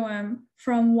DOM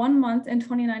from 1 month in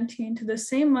 2019 to the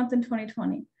same month in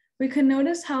 2020, we can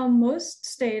notice how most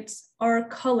states are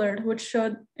colored, which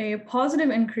showed a positive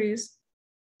increase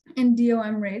in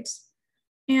DOM rates.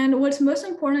 And what's most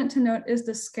important to note is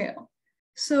the scale.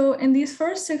 So in these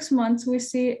first 6 months, we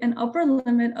see an upper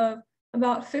limit of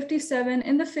about 57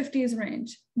 in the 50s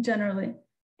range generally,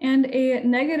 and a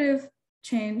negative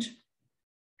change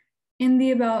in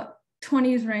the about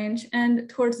 20s range, and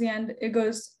towards the end, it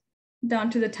goes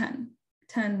down to the 10%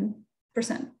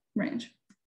 range.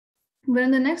 But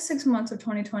in the next 6 months of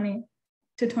 2020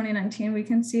 to 2019, we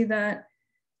can see that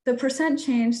the percent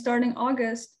change starting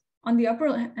August on the upper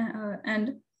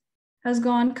end has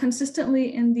gone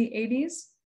consistently in the 80s,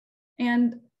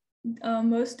 and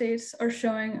most states are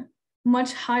showing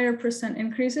much higher percent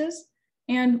increases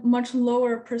and much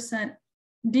lower percent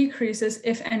decreases,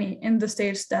 if any, in the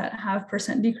states that have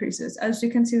percent decreases. As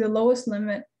you can see, the lowest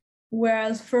limit,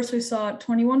 whereas first we saw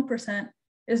 21%,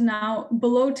 is now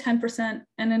below 10%,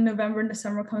 and in November and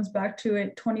December comes back to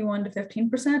a 21 to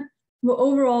 15%, but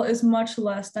overall is much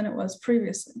less than it was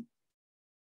previously.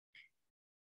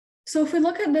 So if we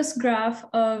look at this graph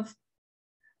of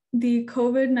the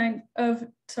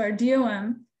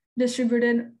DOM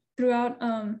distributed throughout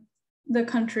the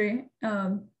country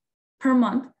per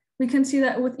month, we can see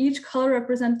that with each color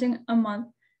representing a month,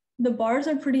 the bars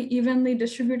are pretty evenly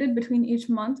distributed between each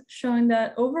month, showing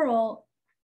that overall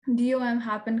DOM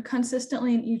happened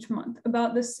consistently in each month,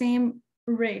 about the same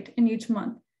rate in each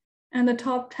month. And the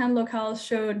top 10 locales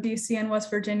show DC and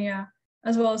West Virginia,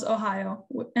 as well as Ohio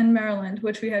and Maryland,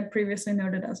 which we had previously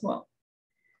noted as well.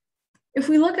 If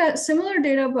we look at similar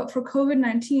data, but for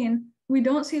COVID-19, we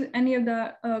don't see any of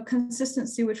that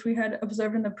consistency which we had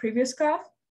observed in the previous graph.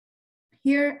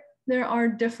 Here, there are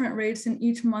different rates in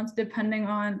each month depending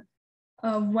on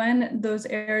when those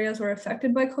areas were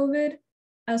affected by COVID,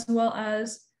 as well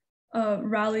as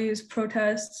rallies,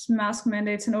 protests, mask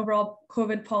mandates, and overall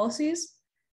COVID policies.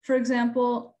 For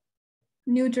example,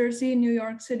 New Jersey, New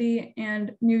York City,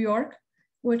 and New York,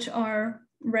 which are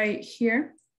right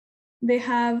here, they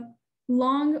have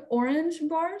long orange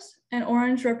bars, and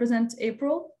orange represents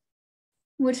April,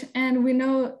 and we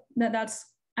know that that's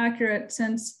accurate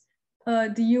since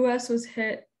the US was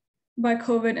hit by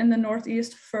COVID in the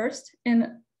Northeast first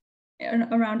in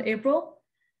around April,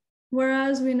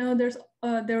 whereas we know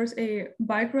there was a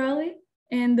bike rally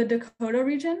in the Dakota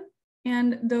region,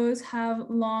 and those have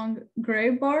long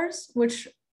gray bars, which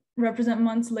represent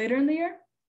months later in the year.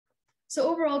 So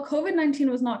overall, COVID-19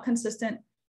 was not consistent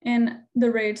in the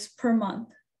rates per month,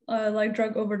 like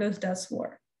drug overdose deaths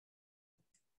were.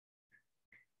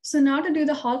 So now to do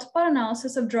the hotspot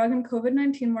analysis of drug and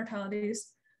COVID-19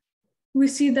 mortalities, we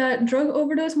see that drug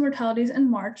overdose mortalities in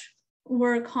March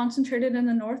were concentrated in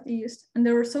the Northeast, and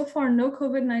there were so far no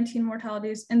COVID-19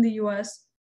 mortalities in the US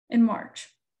in March.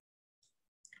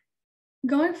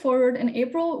 Going forward in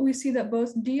April, we see that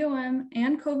both DOM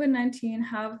and COVID-19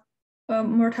 have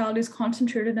mortality is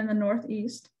concentrated in the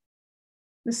Northeast.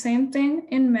 The same thing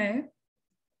in May.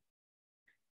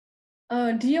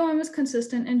 DOM is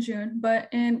consistent in June, but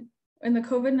in the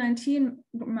COVID-19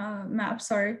 map,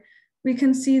 we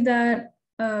can see that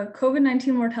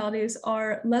COVID-19 mortalities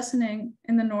are lessening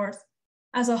in the North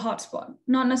as a hotspot.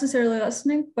 Not necessarily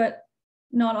lessening, but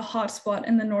not a hotspot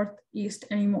in the Northeast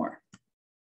anymore.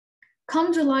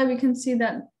 Come July, we can see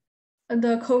that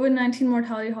the COVID-19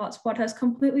 mortality hotspot has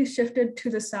completely shifted to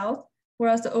the South,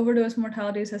 whereas the overdose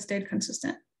mortalities have stayed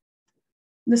consistent.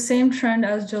 The same trend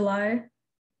as July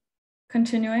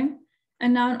continuing.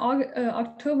 And now in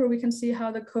October, we can see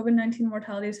how the COVID-19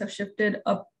 mortalities have shifted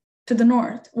up to the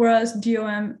North, whereas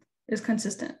DOM is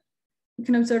consistent. We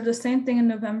can observe the same thing in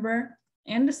November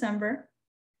and December.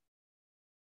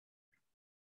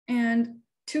 And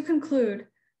to conclude,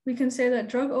 we can say that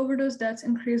drug overdose deaths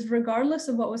increased regardless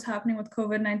of what was happening with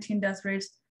COVID-19 death rates.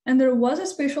 And there was a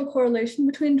spatial correlation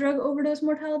between drug overdose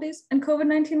mortalities and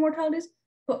COVID-19 mortalities,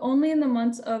 but only in the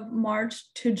months of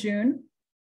March to June,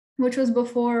 which was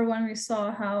before when we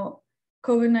saw how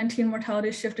COVID-19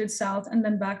 mortality shifted south and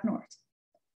then back north.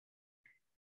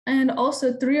 And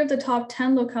also 3 of the top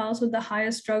 10 locales with the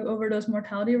highest drug overdose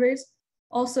mortality rates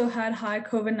also had high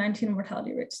COVID-19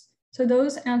 mortality rates. So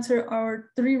those answer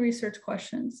our 3 research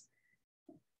questions.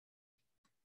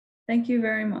 Thank you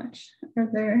very much. Are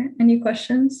there any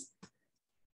questions?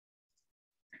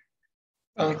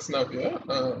 Thanks, Navia.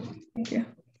 Thank you.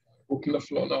 Open the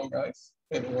floor now, guys.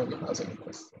 Anyone has any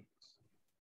questions?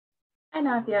 Hi,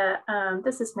 Navia.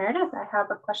 This is Meredith. I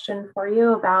have a question for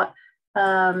you about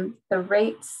the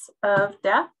rates of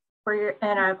death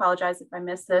and I apologize if I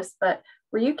missed this, but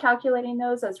were you calculating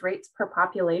those as rates per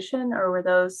population or were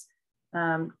those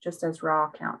just as raw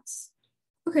counts?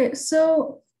 Okay,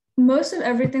 so most of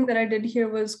everything that I did here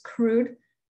was crude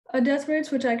death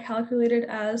rates, which I calculated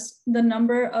as the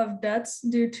number of deaths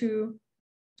due to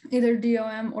either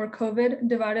DOM or COVID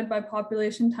divided by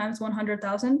population times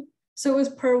 100,000. So it was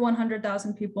per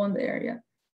 100,000 people in the area.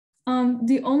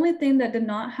 The only thing that did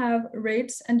not have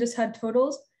rates and just had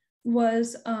totals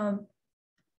was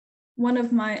one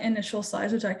of my initial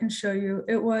slides, which I can show you.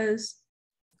 It was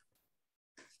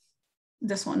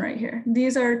this one right here.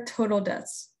 These are total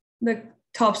deaths, the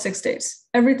top 6 states.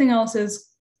 Everything else is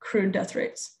crude death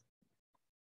rates.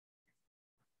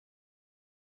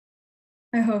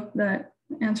 I hope that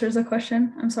answers the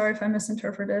question. I'm sorry if I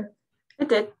misinterpreted. It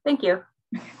did. Thank you.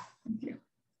 Thank you.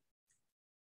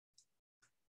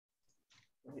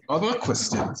 Other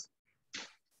questions?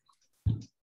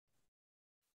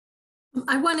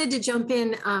 I wanted to jump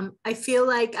in. I feel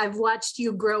like I've watched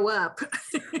you grow up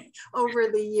over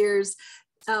the years.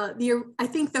 I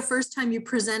think the first time you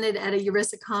presented at a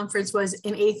URISA conference was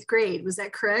in 8th grade. Was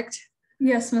that correct?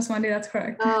 Yes, Ms. Wendy, that's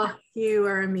correct. Oh, you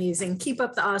are amazing. Keep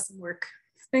up the awesome work.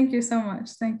 Thank you so much.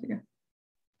 Thank you.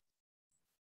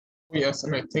 Yes,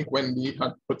 and I think Wendy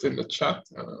had put in the chat,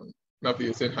 Navi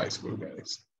is in high school,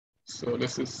 guys. So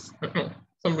this is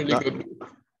some really good work.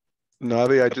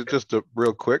 Navi, just a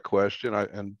real quick question. I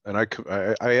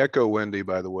echo Wendy,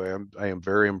 by the way. I am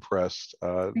very impressed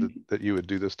that you would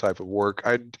do this type of work.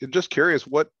 I'm just curious,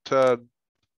 what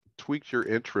tweaked your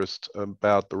interest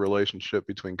about the relationship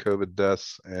between COVID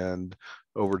deaths and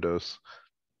overdose?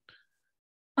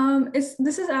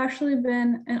 This has actually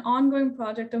been an ongoing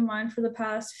project of mine for the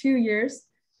past few years.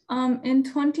 In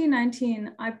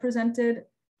 2019, I presented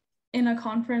in a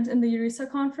conference, in the URISA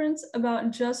conference,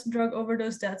 about just drug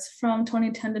overdose deaths from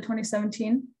 2010 to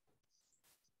 2017.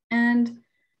 And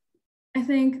I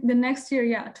think the next year,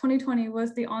 2020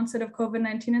 was the onset of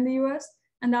COVID-19 in the US.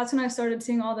 And that's when I started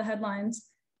seeing all the headlines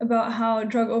about how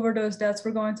drug overdose deaths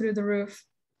were going through the roof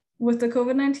with the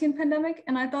COVID-19 pandemic.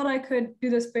 And I thought I could do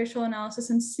the spatial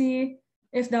analysis and see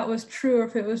if that was true or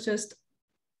if it was just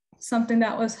something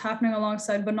that was happening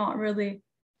alongside, but not really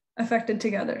affected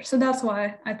together. So that's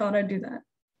why I thought I'd do that.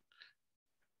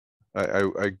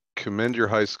 I commend your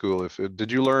high school.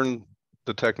 Did you learn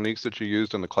the techniques that you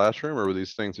used in the classroom, or were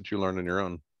these things that you learned on your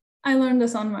own? I learned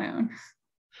this on my own.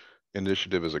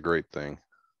 Initiative is a great thing.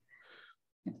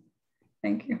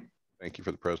 Thank you. Thank you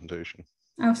for the presentation.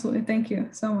 Absolutely. Thank you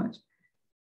so much.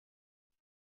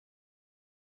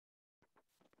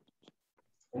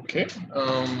 Okay.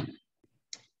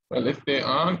 Well, if there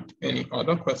aren't any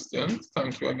other questions,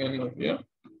 thank you again, Navia.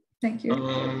 Thank you.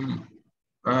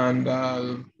 And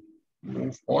I'll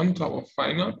move on to our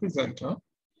final presenter.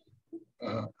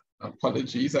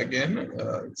 Apologies again,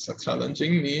 it's a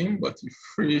challenging name, but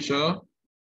Euphrasia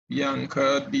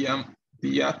Bianca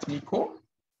Diatnico.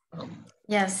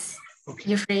 Yes,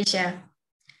 okay. Euphrasia.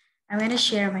 I'm going to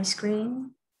share my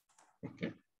screen.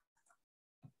 Okay.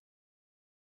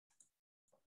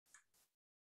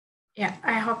 Yeah,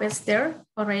 I hope it's there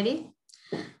already.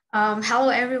 Hello,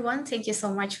 everyone. Thank you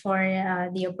so much for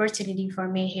the opportunity for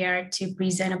me here to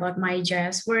present about my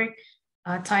GIS work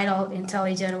titled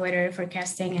Intelligent Weather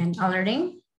Forecasting and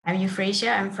Alerting. I'm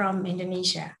Euphrasia. I'm from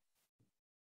Indonesia.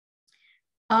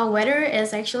 Weather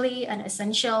is actually an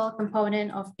essential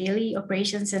component of daily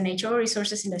operations in natural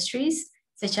resources industries,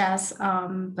 such as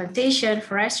plantation,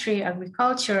 forestry,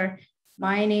 agriculture,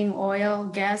 mining, oil,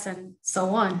 gas, and so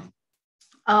on.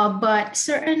 But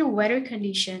certain weather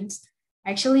conditions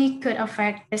actually could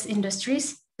affect these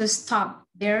industries to stop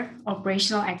their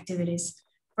operational activities.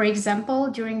 For example,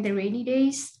 during the rainy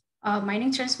days,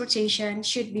 mining transportation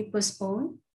should be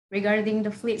postponed regarding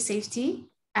the fleet safety,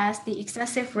 as the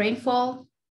excessive rainfall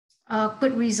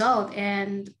could result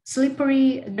in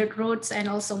slippery dirt roads and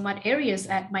also mud areas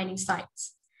at mining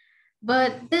sites.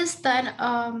 But this then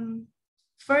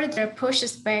further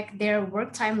pushes back their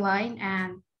work timeline,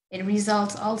 and it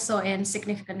results also in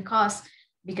significant costs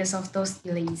because of those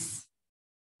delays.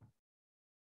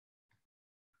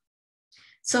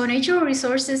 So natural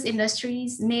resources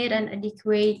industries need an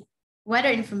adequate weather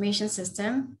information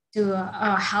system to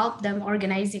help them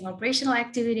organizing operational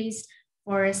activities,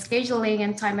 for scheduling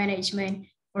and time management,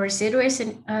 for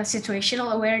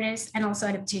situational awareness, and also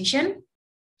adaptation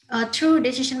through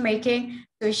decision making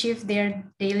to achieve their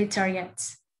daily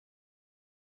targets.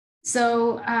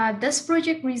 So this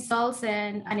project results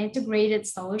in an integrated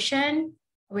solution,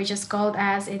 which is called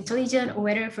as Intelligent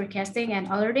Weather Forecasting and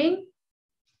Alerting.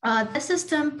 The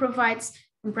system provides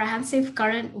comprehensive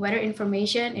current weather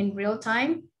information in real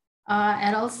time.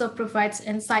 It also provides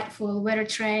insightful weather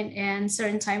trend in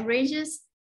certain time ranges.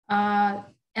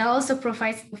 It also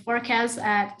provides the forecast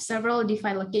at several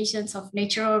defined locations of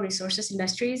natural resources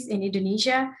industries in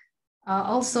Indonesia,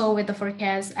 also with the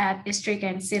forecast at district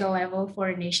and city level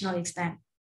for national extent.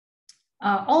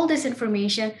 All this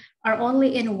information are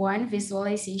only in one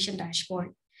visualization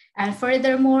dashboard. And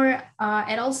furthermore,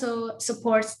 it also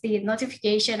supports the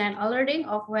notification and alerting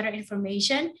of weather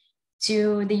information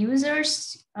to the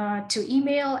users, to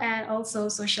email, and also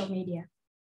social media.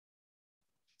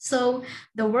 So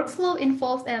the workflow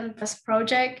involved in this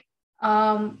project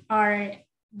are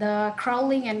the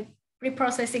crawling and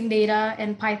preprocessing data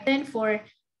in Python for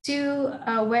two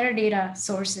weather data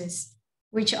sources,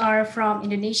 which are from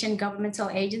Indonesian governmental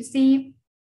agency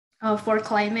for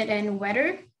climate and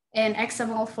weather in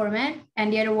XML format,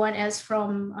 and the other one is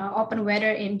from Open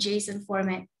Weather in JSON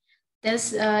format.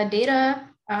 This data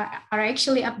are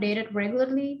actually updated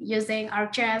regularly using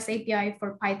ArcGIS API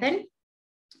for Python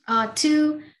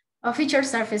to feature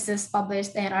services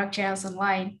published in ArcGIS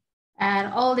Online.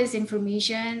 And all this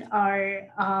information are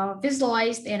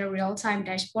visualized in a real-time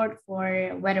dashboard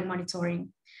for weather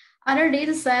monitoring. Other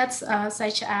data sets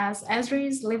such as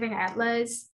Esri's Living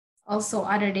Atlas, also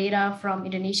other data from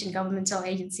Indonesian governmental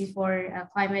agency for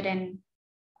climate and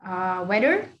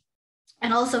weather,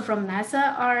 and also from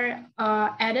NASA are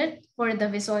added for the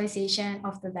visualization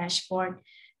of the dashboard.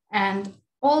 And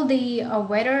all the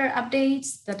weather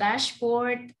updates, the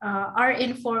dashboard are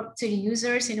informed to the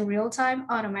users in real time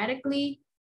automatically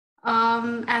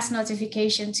as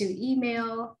notification to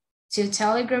email, to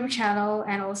Telegram channel,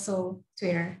 and also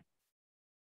Twitter.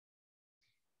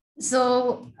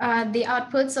 So the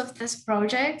outputs of this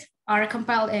project are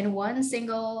compiled in one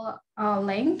single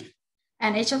link,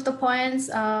 and each of the points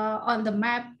on the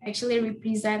map actually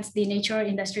represents the natural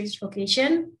industries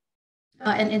location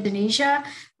in Indonesia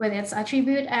with its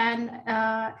attribute, and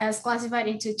as classified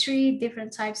into three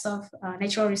different types of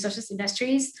natural resources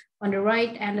industries on the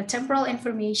right, and the temporal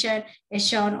information is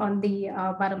shown on the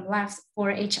bottom left for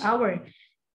each hour.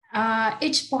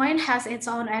 Each point has its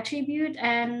own attribute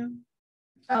and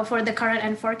for the current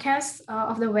and forecast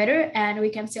of the weather, and we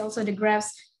can see also the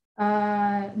graphs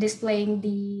displaying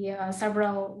the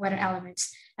several weather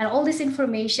elements. And all this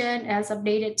information is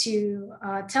updated to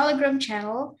Telegram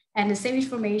channel, and the same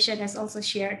information is also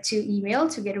shared to email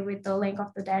together with the link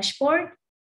of the dashboard.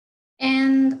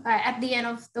 And at the end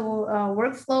of the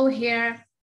workflow here,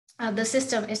 the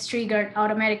system is triggered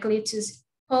automatically to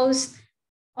post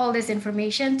all this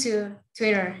information to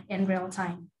Twitter in real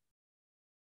time.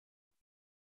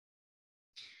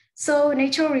 So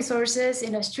natural resources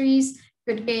industries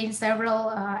could gain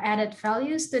several added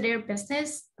values to their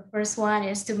business. The first one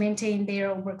is to maintain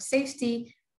their work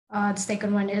safety. The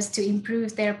second one is to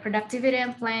improve their productivity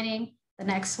and planning. The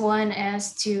next one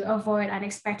is to avoid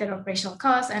unexpected operational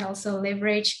costs and also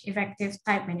leverage effective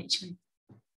time management.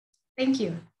 Thank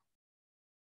you.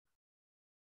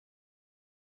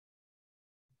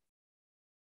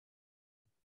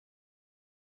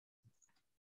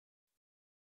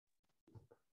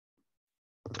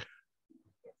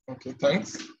 Okay,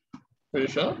 thanks.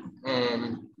 Felicia,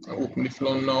 I open the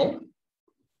floor now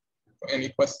for any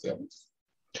questions.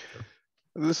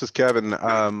 This is Kevin.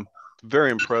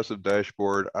 Very impressive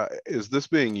dashboard. Is this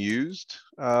being used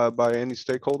by any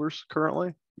stakeholders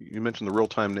currently? You mentioned the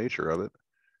real-time nature of it.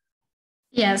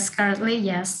 Yes, currently,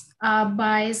 yes,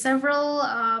 by several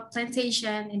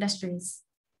plantation industries.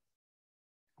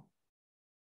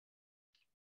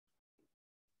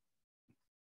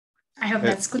 I hope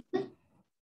that's clear.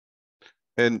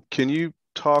 And can you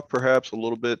talk perhaps a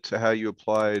little bit to how you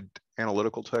applied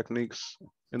analytical techniques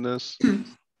in this?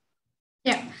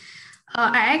 Yeah,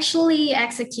 I actually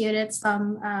executed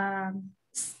some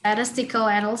statistical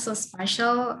and also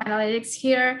spatial analytics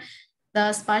here.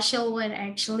 The spatial one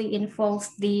actually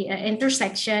involves the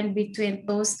intersection between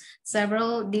those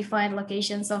several defined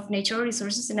locations of natural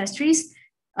resources industries,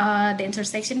 the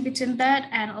intersection between that,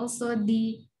 and also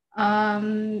the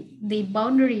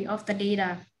boundary of the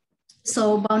data.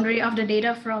 So boundary of the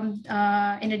data from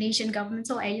Indonesian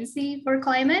governmental agency for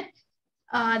climate,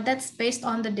 that's based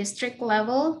on the district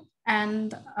level.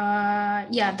 And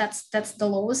yeah, that's the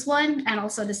lowest one, and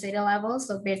also the city level.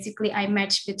 So basically I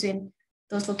match between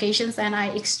those locations and I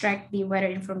extract the weather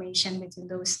information between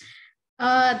those.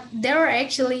 There are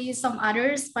actually some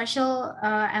other spatial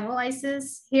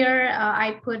analysis here.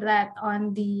 I put that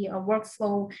on the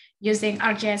workflow using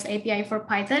ArcGIS API for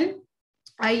Python.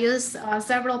 I use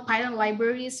several Python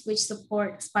libraries which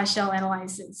support spatial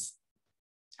analysis.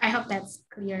 I hope that's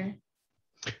clear.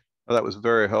 Well, that was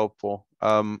very helpful.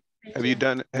 Have you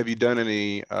done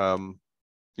any,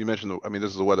 you mentioned, I mean,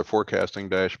 this is a weather forecasting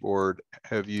dashboard.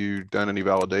 Have you done any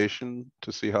validation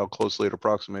to see how closely it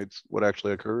approximates what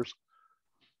actually occurs?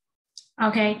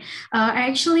 Okay,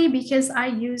 actually, because I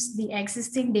use the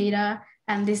existing data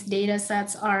and these data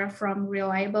sets are from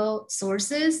reliable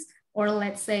sources, or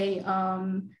let's say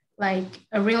like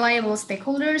reliable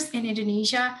stakeholders in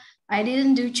Indonesia, I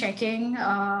didn't do checking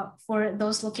for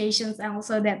those locations and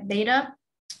also that data,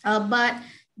 but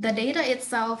the data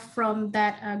itself from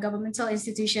that governmental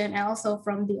institution and also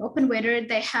from the open weather,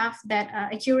 they have that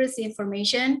accuracy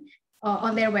information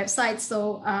on their website.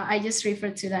 So I just refer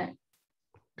to that.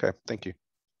 Okay, thank you.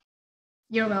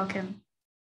 You're welcome.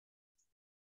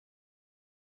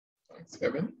 Thanks,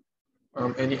 Kevin.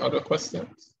 Any other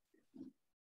questions?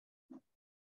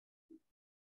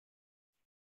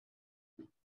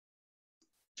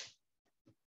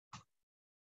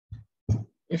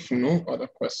 If no other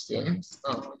questions,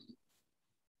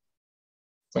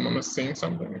 someone is saying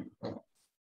something. Oh,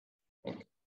 okay.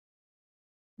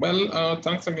 Well,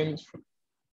 thanks again.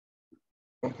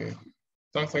 Okay.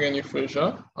 Thanks again,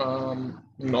 Euphrasia.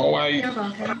 Now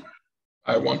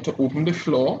I want to open the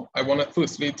floor. I want to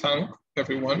firstly thank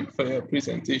everyone for their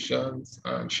presentations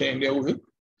and sharing their work.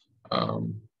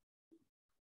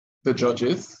 The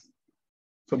judges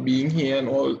for being here and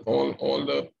all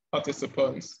the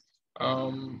participants.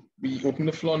 We open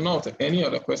the floor now to any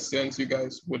other questions you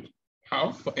guys would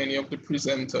have for any of the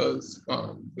presenters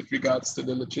with regards to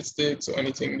the logistics or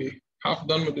anything they have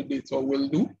done with the data or will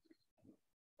do.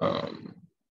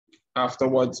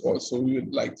 Afterwards, also, we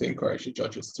would like to encourage the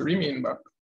judges to remain back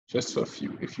just for a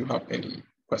few, if you have any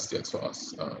questions for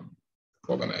us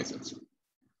organizers.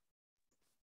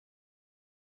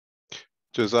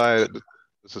 Josiah,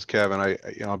 this is Kevin.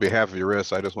 On behalf of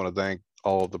URISA, I just want to thank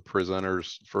all of the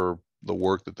presenters for the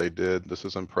work that they did. This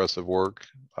is impressive work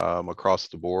across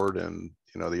the board, and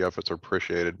the efforts are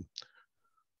appreciated.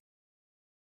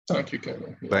 Thank you,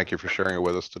 Kevin. Yeah. Thank you for sharing it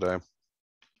with us today.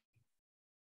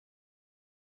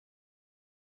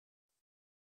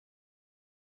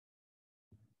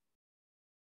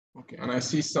 Okay, and I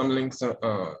see some links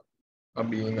are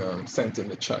being sent in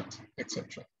the chat,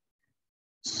 etc.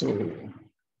 So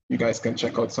you guys can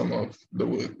check out some of the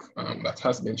work that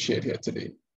has been shared here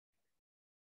today.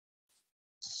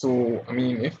 So, I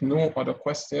mean, if no other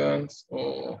questions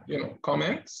or,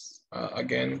 comments,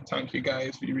 again, thank you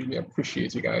guys. We really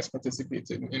appreciate you guys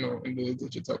participating, in the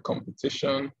digital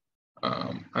competition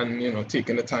and,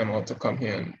 taking the time out to come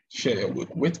here and share your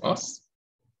work with us.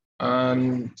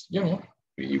 And,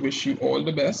 we wish you all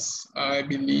the best. I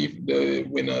believe the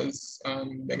winners,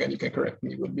 Megan, you can correct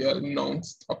me, will be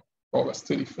announced August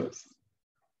 31st.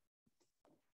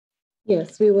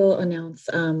 Yes, we will announce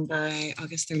by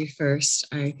August 31st,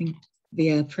 I think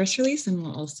via press release, and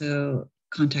we'll also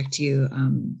contact you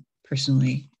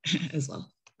personally as well.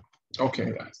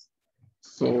 Okay, guys.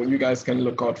 So you guys can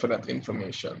look out for that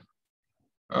information.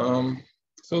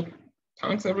 So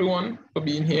thanks everyone for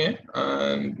being here,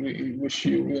 and we wish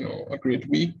you, a great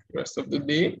week, rest of the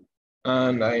day.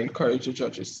 And I encourage the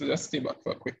judges to just stay back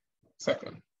for a quick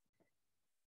second.